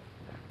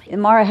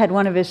Mara had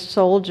one of his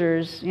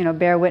soldiers,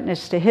 bear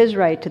witness to his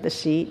right to the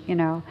seat,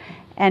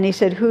 And he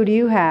said, who do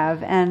you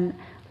have? And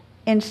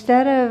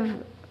instead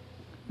of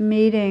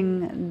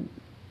meeting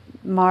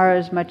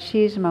Mara's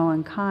machismo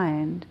and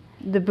kind,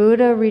 the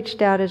Buddha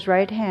reached out his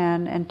right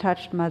hand and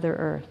touched Mother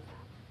Earth.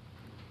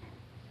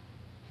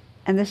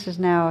 And this is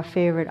now a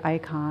favorite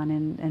icon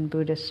in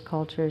Buddhist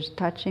cultures,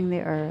 touching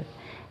the earth.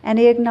 And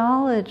he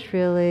acknowledged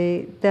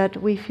really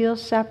that we feel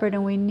separate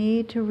and we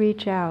need to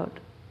reach out.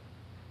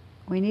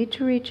 We need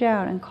to reach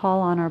out and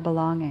call on our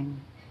belonging.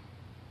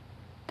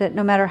 That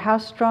no matter how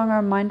strong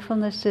our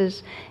mindfulness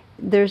is,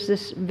 there's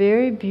this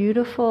very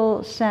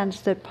beautiful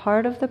sense that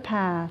part of the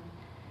path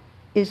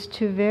is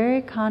to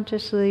very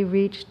consciously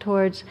reach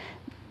towards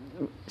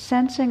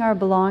sensing our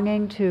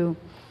belonging to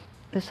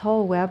this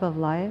whole web of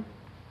life,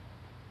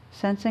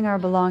 sensing our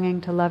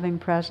belonging to loving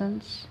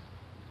presence,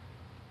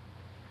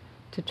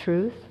 to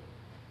truth.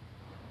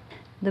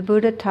 The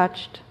Buddha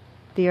touched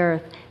the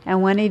earth,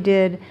 and when he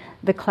did,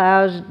 the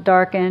clouds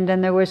darkened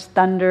and there was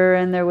thunder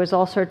and there was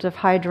all sorts of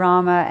high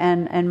drama,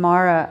 and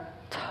Mara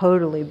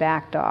totally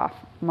backed off.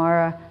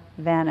 Mara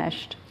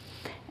vanished.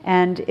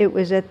 And it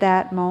was at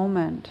that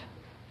moment,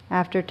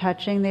 after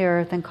touching the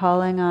earth and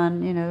calling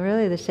on,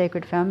 really the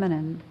sacred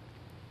feminine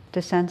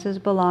to sense his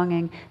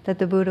belonging, that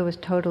the Buddha was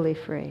totally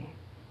free.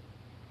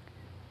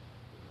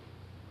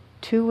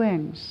 Two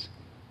wings,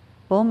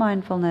 full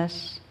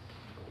mindfulness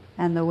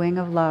and the wing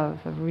of love,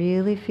 of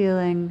really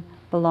feeling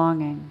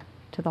belonging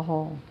to the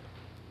whole.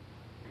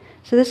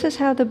 So this is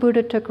how the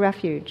Buddha took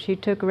refuge. He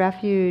took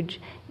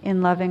refuge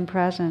in loving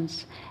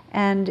presence.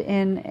 And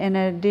in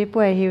a deep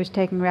way, he was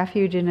taking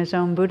refuge in his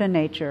own Buddha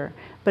nature.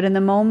 But in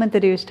the moment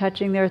that he was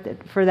touching the earth,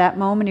 for that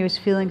moment he was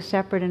feeling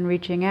separate and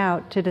reaching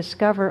out to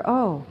discover,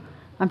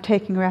 I'm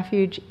taking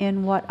refuge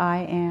in what I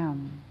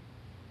am.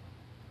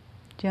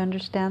 Do you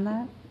understand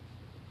that?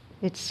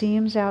 It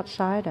seems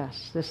outside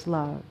us, this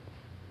love.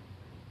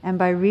 And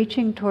by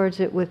reaching towards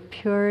it with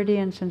purity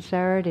and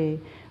sincerity,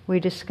 we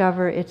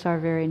discover it's our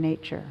very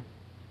nature.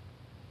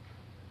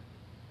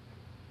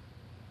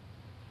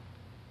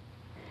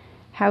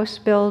 House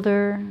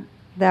builder,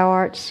 thou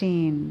art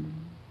seen.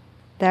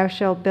 Thou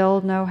shalt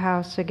build no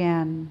house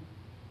again.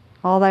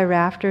 All thy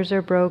rafters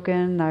are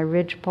broken, thy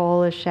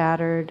ridgepole is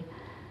shattered.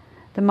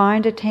 The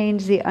mind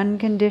attains the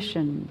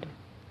unconditioned.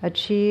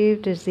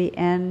 Achieved is the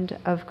end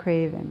of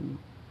craving.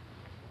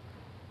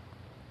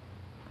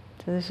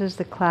 So this is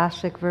the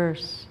classic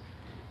verse.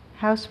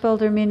 House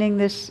builder meaning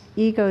this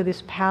ego,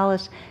 this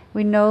palace.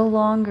 We no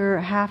longer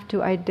have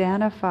to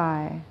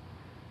identify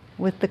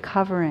with the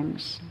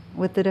coverings,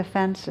 with the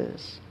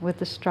defenses, with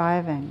the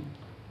striving.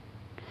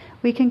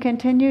 We can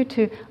continue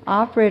to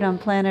operate on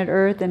planet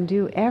Earth and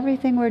do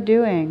everything we're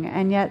doing,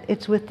 and yet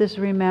it's with this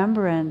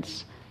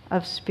remembrance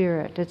of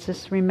spirit. It's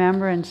this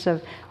remembrance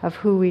of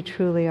who we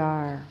truly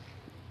are.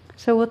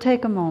 So we'll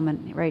take a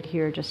moment right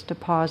here just to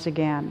pause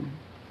again.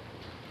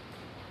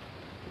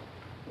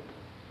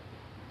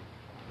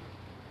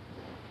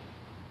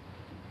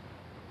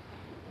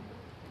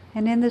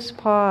 And in this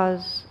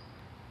pause,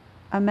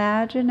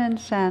 imagine and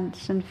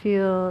sense and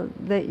feel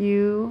that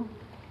you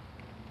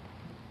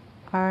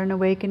are an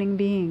awakening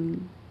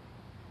being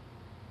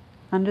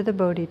under the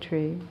Bodhi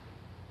tree.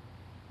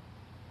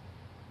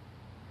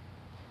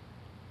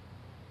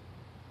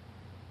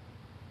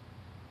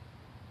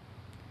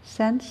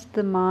 Sense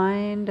the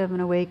mind of an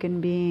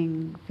awakened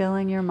being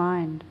filling your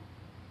mind.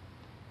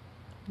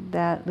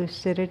 That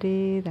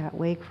lucidity, that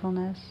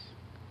wakefulness.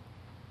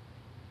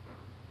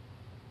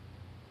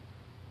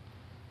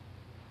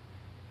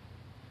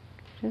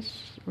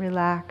 Just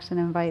relax and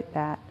invite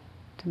that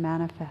to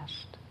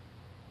manifest.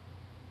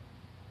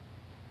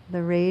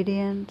 The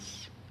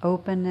radiance,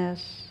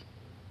 openness,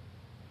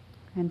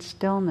 and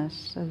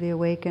stillness of the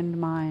awakened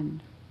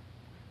mind.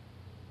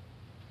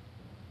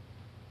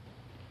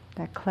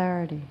 That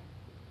clarity.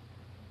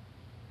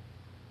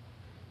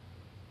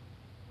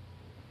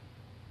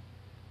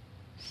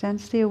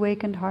 Sense the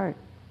awakened heart,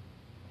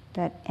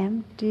 that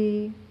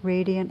empty,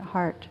 radiant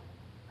heart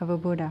of a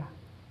Buddha.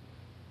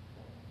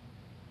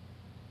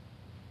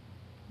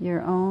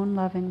 Your own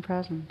loving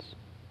presence.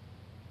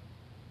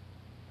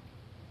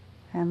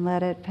 And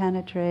let it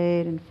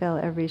penetrate and fill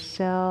every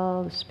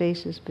cell, the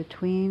spaces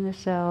between the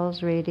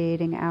cells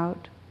radiating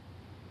out.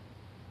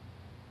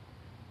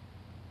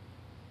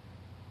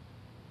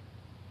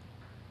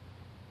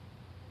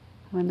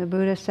 When the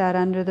Buddha sat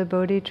under the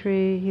Bodhi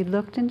tree, he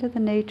looked into the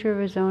nature of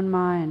his own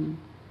mind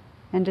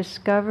and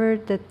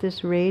discovered that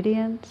this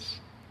radiance,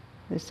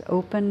 this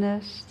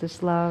openness,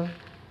 this love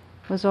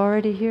was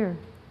already here.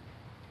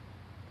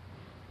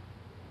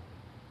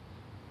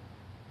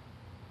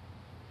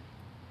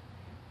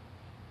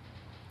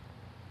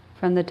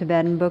 From the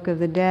Tibetan Book of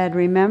the Dead,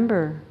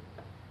 remember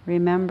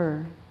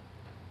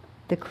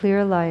the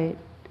clear light,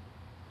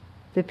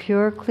 the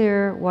pure,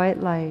 clear, white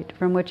light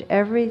from which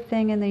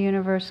everything in the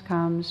universe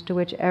comes, to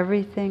which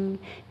everything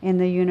in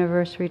the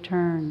universe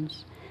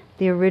returns,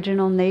 the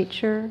original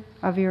nature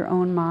of your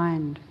own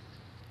mind.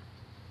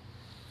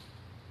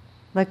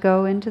 Let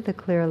go into the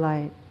clear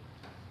light.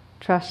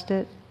 Trust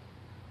it,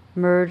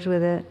 merge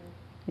with it.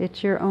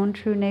 It's your own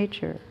true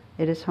nature.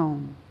 It is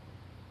home.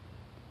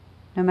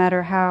 No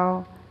matter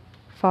how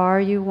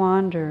far you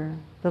wander,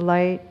 the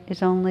light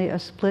is only a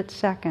split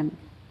second,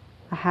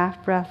 a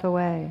half breath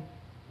away.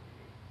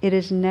 It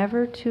is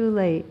never too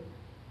late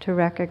to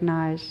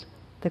recognize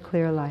the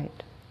clear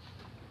light.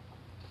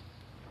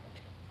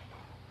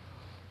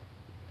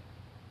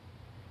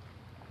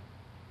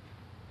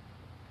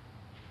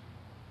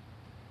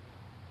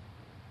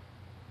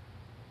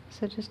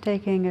 So just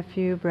taking a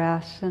few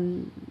breaths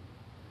and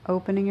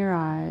opening your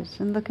eyes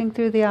and looking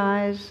through the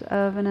eyes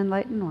of an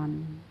enlightened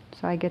one.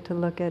 So I get to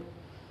look at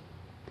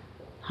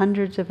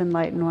hundreds of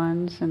enlightened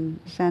ones and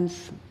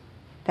sense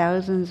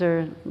thousands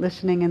are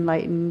listening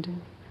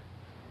enlightened.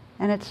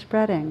 And it's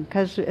spreading,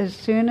 because as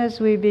soon as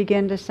we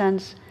begin to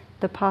sense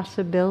the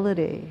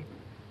possibility,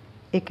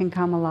 it can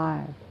come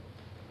alive.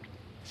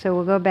 So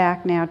we'll go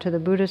back now to the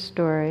Buddha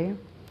story.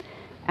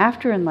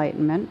 After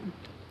enlightenment,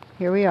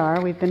 here we are,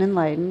 we've been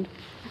enlightened.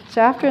 So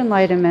after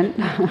enlightenment,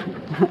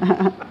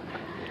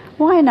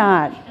 why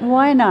not?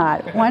 Why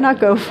not? Why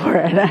not go for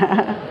it?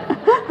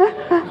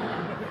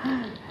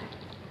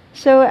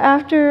 So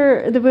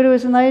after the Buddha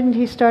was enlightened,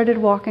 he started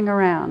walking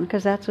around,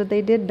 because that's what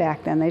they did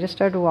back then. They just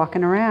started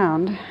walking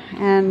around,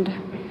 and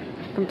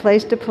from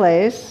place to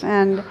place.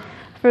 And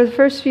for the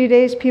first few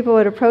days, people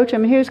would approach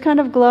him, and he was kind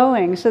of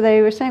glowing. So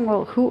they were saying,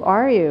 well, who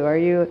are you? Are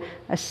you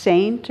a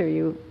saint? Are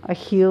you a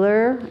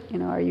healer?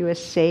 Are you a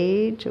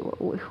sage?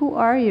 Who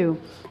are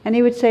you? And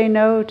he would say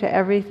no to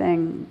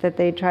everything that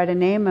they'd try to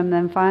name him.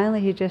 Then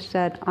finally he just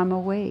said, I'm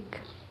awake,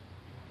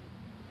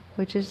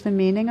 which is the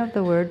meaning of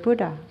the word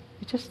Buddha.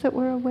 It's just that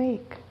we're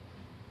awake.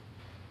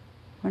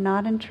 We're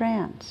not in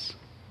trance.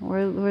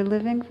 We're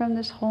living from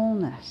this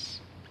wholeness.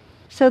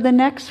 So the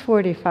next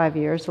 45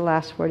 years, the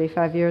last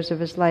 45 years of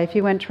his life, he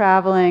went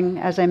traveling,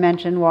 as I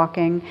mentioned,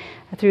 walking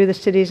through the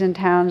cities and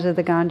towns of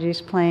the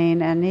Ganges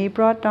plain, and he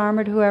brought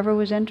Dharma to whoever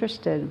was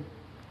interested.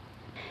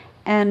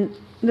 And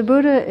the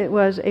Buddha, it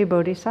was a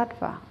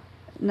bodhisattva.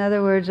 In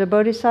other words, a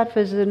bodhisattva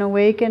is an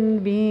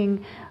awakened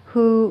being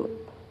who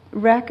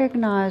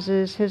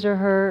recognizes his or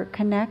her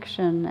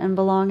connection and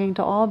belonging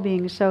to all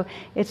beings. So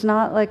it's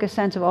not like a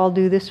sense of, I'll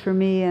do this for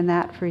me and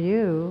that for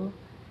you.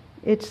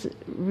 It's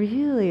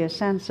really a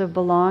sense of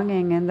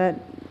belonging, and that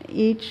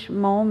each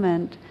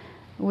moment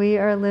we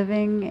are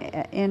living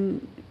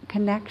in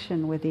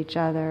connection with each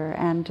other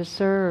and to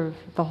serve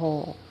the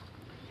whole.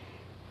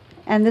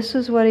 And this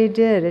is what he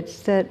did.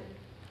 It's that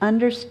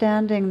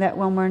understanding that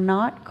when we're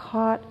not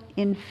caught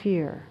in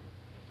fear,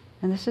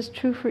 and this is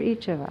true for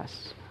each of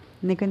us,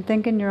 and you can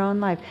think in your own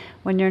life,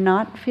 when you're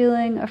not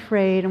feeling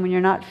afraid and when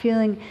you're not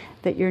feeling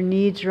that your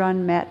needs are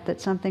unmet,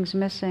 that something's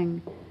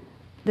missing,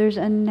 there's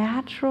a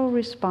natural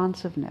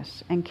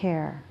responsiveness and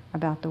care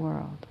about the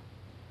world.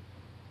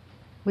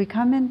 We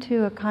come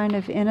into a kind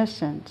of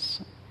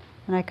innocence,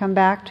 and I come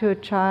back to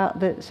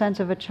the sense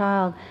of a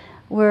child,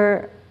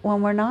 where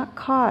when we're not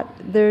caught,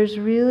 there's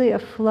really a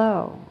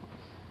flow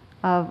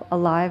of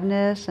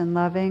aliveness and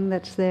loving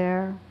that's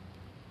there.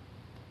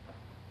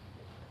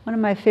 One of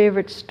my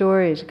favorite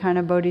stories, kind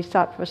of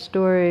bodhisattva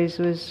stories,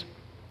 was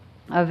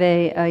of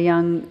a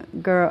young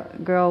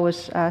girl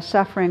was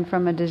suffering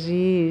from a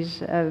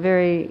disease, a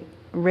very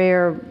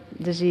rare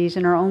disease,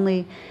 and her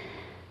only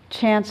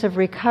chance of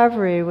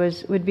recovery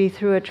would be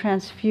through a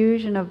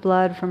transfusion of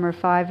blood from her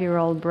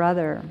 5-year-old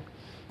brother.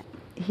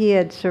 He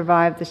had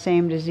survived the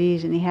same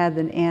disease, and he had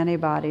the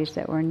antibodies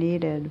that were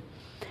needed.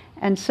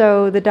 And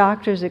so the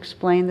doctors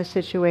explained the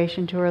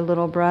situation to her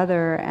little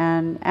brother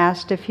and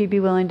asked if he'd be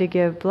willing to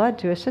give blood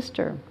to his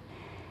sister.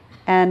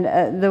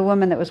 And the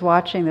woman that was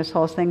watching this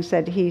whole thing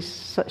said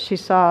she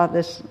saw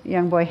this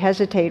young boy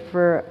hesitate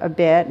for a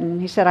bit,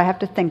 and he said, I have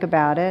to think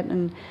about it.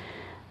 And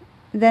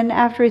then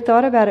after he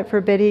thought about it for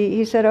a bit,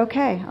 he said,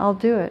 okay, I'll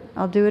do it.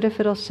 I'll do it if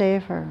it'll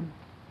save her.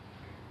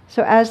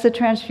 So as the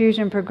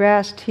transfusion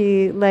progressed,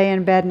 he lay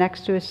in bed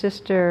next to his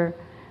sister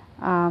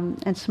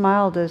and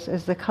smiled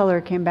as the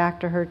color came back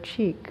to her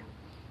cheek.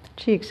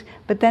 cheeks.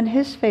 But then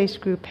his face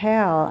grew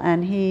pale,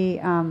 and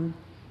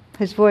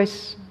his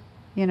voice,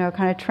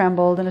 kind of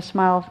trembled, and a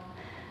smile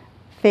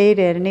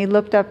faded. And he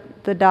looked up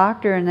at the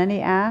doctor, and then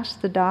he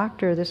asked the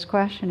doctor this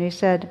question. He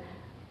said,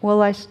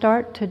 "Will I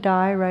start to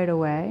die right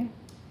away?"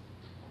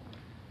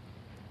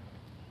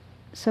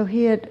 So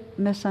he had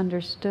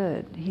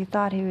misunderstood. He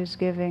thought he was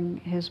giving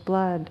his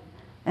blood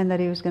and that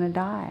he was going to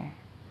die.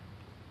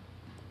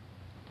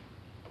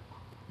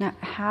 Now,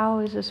 how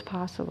is this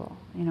possible?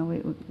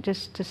 We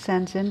just to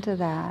sense into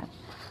that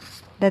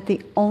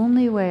the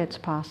only way it's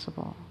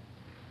possible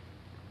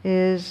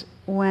is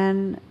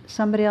when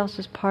somebody else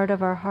is part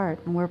of our heart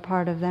and we're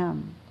part of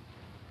them.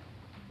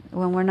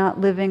 When we're not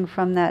living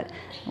from that,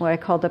 what I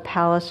call the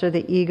palace or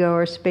the ego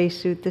or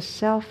spacesuit, the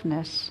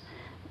selfness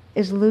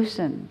is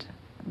loosened.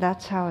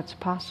 That's how it's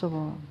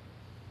possible.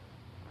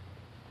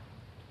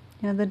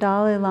 The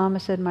Dalai Lama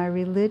said, "My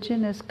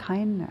religion is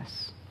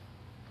kindness."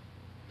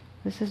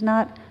 This is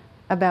not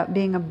about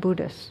being a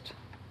Buddhist.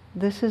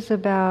 This is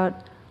about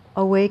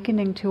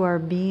awakening to our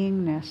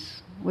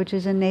beingness, which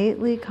is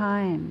innately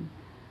kind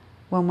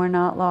when we're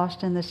not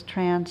lost in this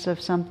trance of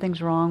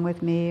something's wrong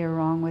with me or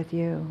wrong with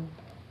you.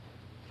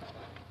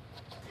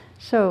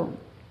 So,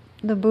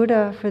 the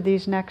Buddha, for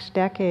these next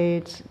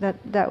decades,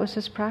 that was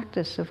his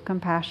practice of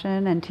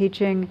compassion and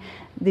teaching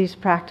these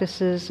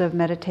practices of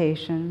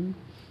meditation.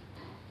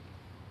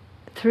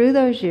 Through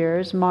those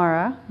years,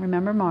 Mara,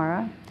 remember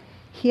Mara,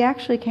 he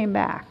actually came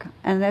back.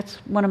 And that's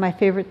one of my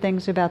favorite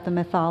things about the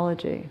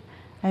mythology.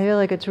 I feel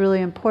like it's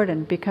really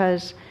important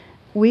because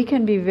we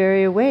can be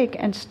very awake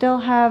and still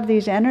have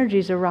these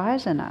energies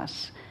arise in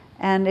us.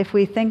 And if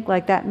we think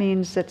like that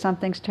means that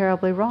something's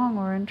terribly wrong,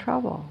 we're in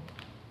trouble.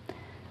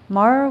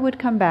 Mara would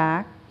come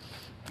back,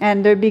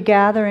 and there'd be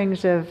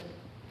gatherings of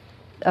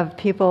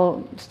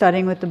people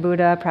studying with the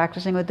Buddha,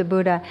 practicing with the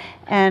Buddha,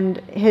 and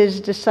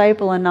his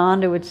disciple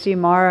Ananda would see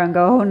Mara and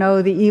go, "Oh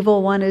no, the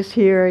evil one is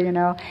here,"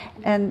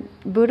 And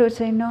Buddha would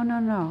say,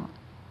 No,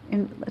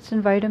 let's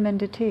invite him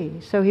into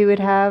tea. So he would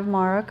have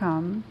Mara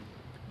come,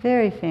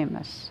 very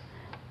famous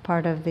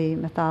part of the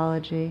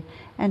mythology,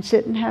 and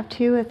sit and have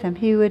tea with him.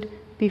 He would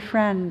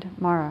befriend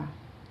Mara.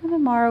 And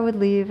then Mara would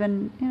leave,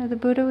 and the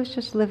Buddha was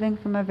just living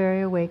from a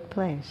very awake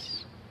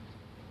place.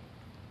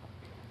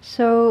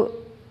 So,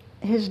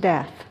 his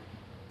death.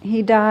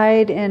 He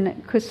died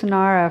in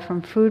Kusinara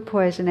from food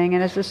poisoning,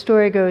 and as the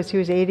story goes, he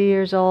was 80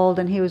 years old,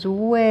 and he was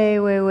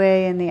way, way,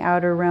 way in the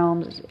outer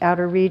realms,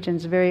 outer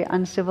regions, a very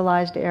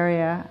uncivilized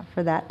area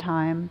for that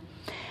time.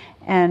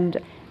 And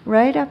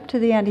right up to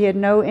the end, he had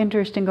no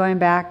interest in going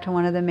back to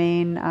one of the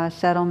main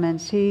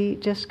settlements. He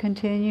just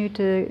continued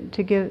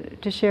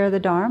to share the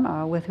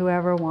Dharma with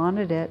whoever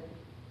wanted it.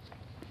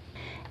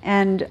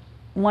 And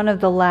one of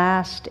the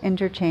last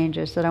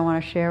interchanges that I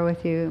want to share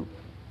with you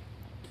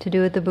to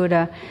do with the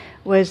Buddha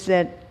was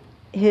that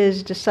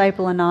his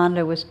disciple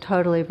Ananda was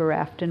totally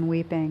bereft and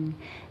weeping.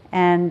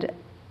 And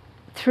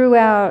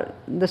throughout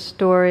the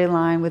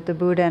storyline with the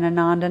Buddha and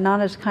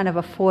Ananda's kind of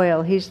a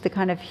foil. He's the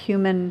kind of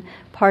human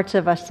parts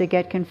of us that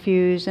get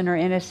confused and are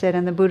innocent,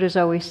 and the Buddha's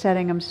always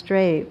setting them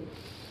straight.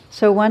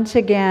 So once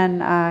again,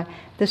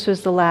 this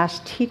was the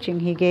last teaching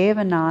he gave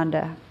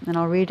Ananda, and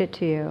I'll read it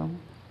to you.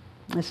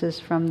 This is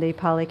from the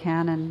Pali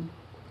Canon,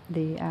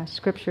 the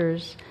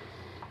scriptures.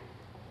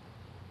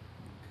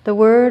 "The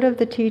word of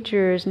the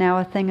teacher is now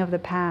a thing of the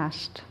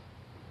past.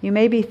 You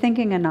may be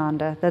thinking,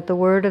 Ananda, that the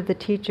word of the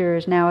teacher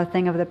is now a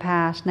thing of the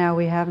past, now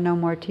we have no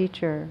more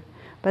teacher.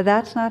 But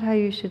that's not how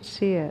you should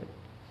see it.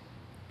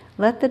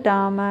 Let the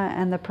Dhamma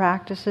and the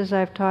practices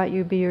I've taught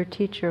you be your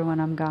teacher when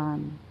I'm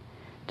gone.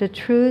 The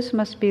truths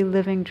must be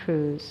living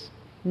truths,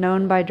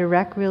 known by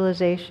direct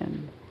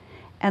realization.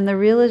 And the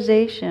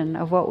realization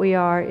of what we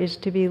are is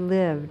to be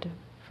lived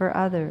for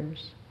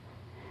others.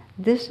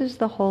 This is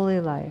the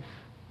holy life,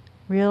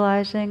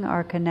 realizing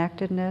our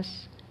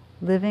connectedness,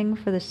 living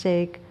for the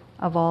sake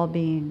of all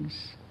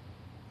beings."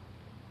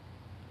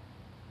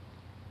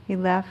 He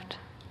left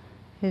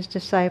his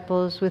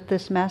disciples with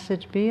this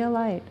message: be a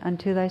light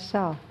unto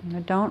thyself.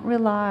 Don't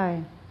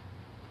rely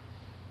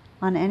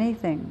on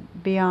anything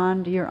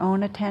beyond your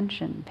own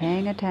attention,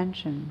 paying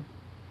attention.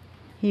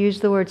 He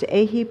used the words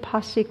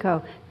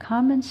ehipassiko,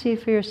 come and see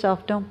for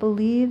yourself, don't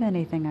believe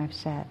anything I've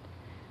said.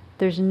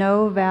 There's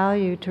no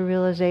value to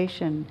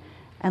realization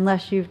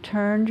unless you've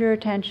turned your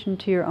attention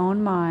to your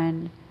own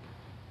mind,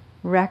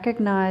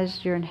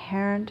 recognized your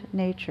inherent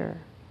nature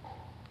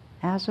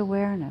as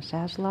awareness,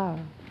 as love,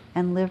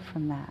 and live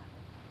from that.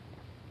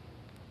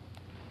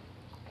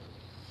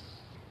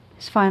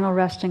 His final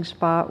resting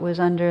spot was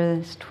under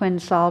his twin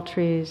sal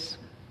trees.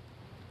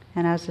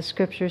 And as the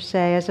scriptures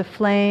say, as a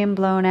flame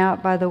blown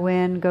out by the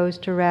wind goes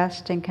to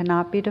rest and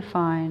cannot be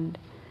defined,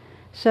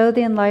 so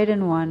the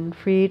enlightened one,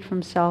 freed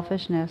from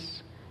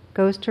selfishness,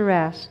 goes to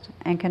rest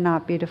and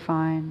cannot be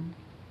defined.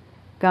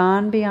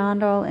 Gone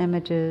beyond all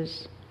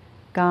images,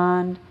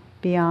 gone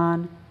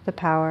beyond the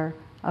power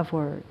of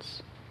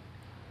words.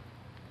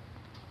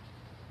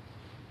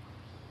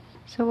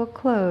 So we'll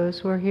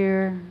close. We're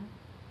here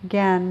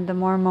again. The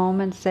more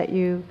moments that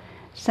you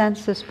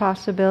sense this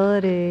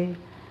possibility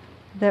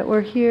that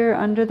we're here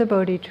under the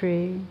Bodhi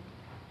tree,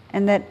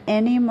 and that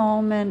any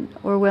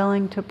moment we're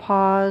willing to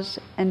pause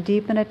and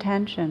deepen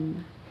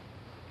attention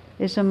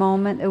is a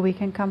moment that we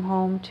can come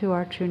home to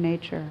our true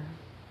nature.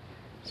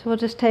 So we'll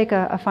just take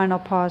a final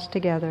pause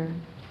together.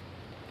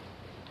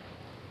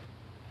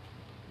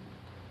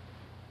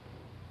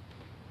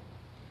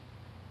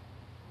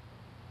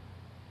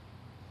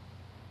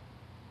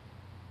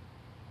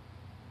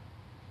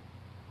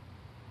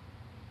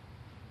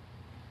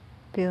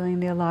 Feeling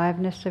the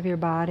aliveness of your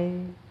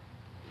body.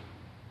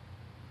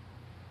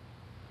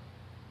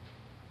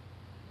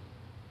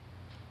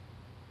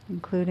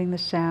 Including the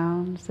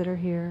sounds that are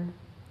here.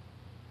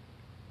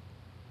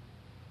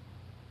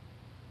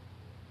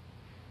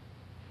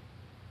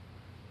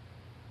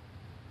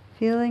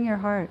 Feeling your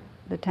heart,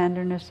 the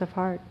tenderness of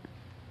heart.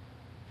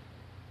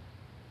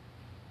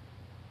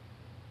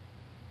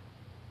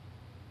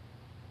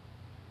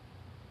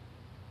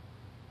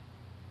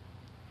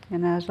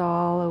 And as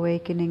all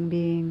awakening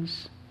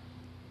beings,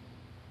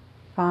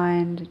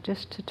 find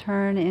just to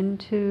turn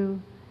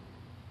into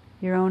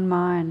your own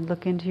mind,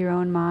 look into your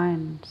own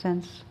mind,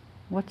 sense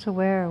what's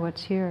aware,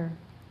 what's here.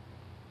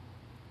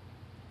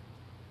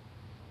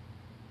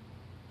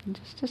 And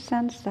just to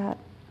sense that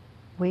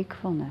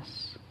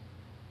wakefulness,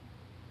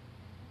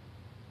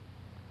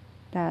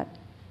 that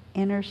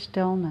inner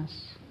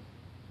stillness,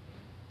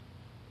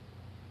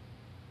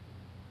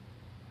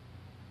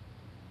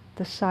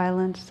 the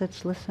silence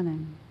that's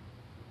listening.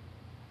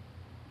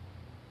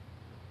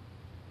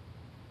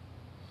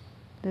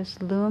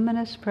 This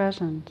luminous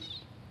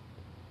presence,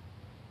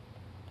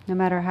 no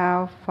matter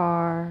how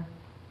far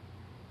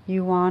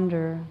you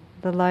wander,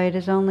 the light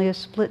is only a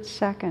split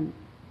second,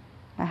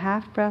 a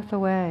half breath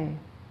away.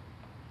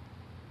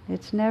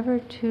 It's never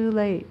too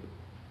late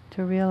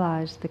to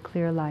realize the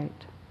clear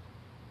light.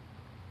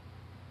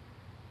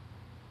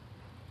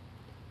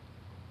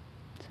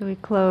 So we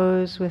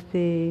close with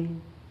the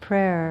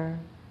prayer,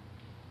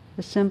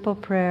 the simple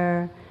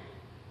prayer,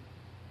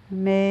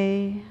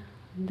 may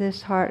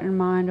this heart and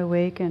mind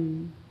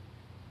awaken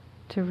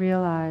to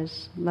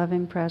realize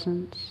loving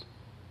presence,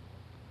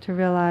 to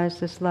realize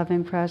this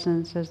loving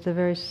presence as the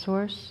very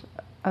source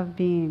of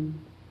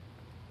being.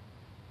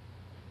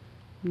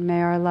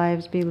 May our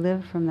lives be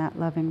lived from that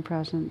loving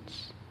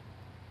presence.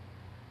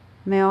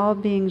 May all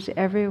beings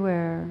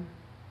everywhere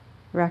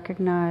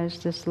recognize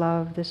this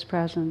love, this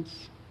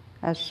presence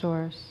as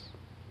source.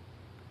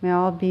 May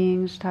all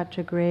beings touch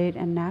a great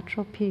and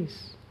natural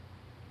peace.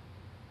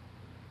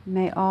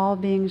 May all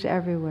beings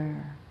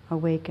everywhere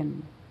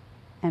awaken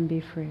and be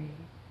free.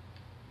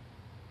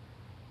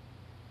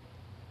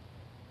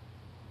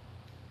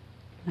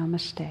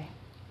 Namaste.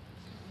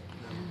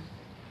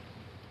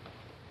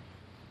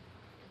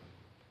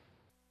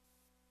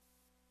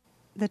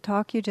 The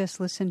talk you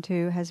just listened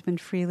to has been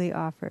freely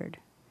offered.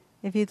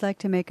 If you'd like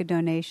to make a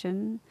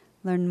donation,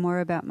 learn more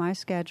about my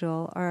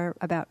schedule, or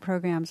about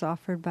programs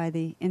offered by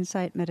the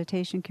Insight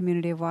Meditation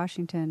Community of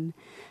Washington,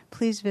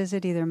 please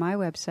visit either my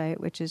website,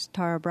 which is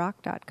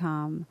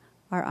tarabrach.com,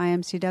 or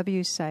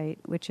IMCW's site,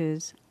 which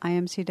is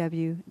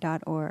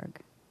imcw.org.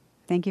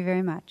 Thank you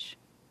very much.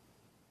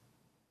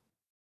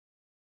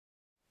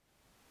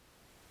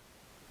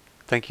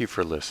 Thank you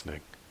for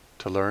listening.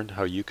 To learn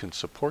how you can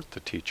support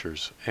the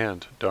teachers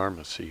and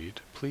Dharma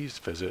Seed, please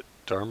visit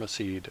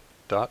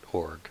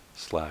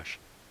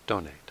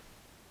dharmaseed.org/donate.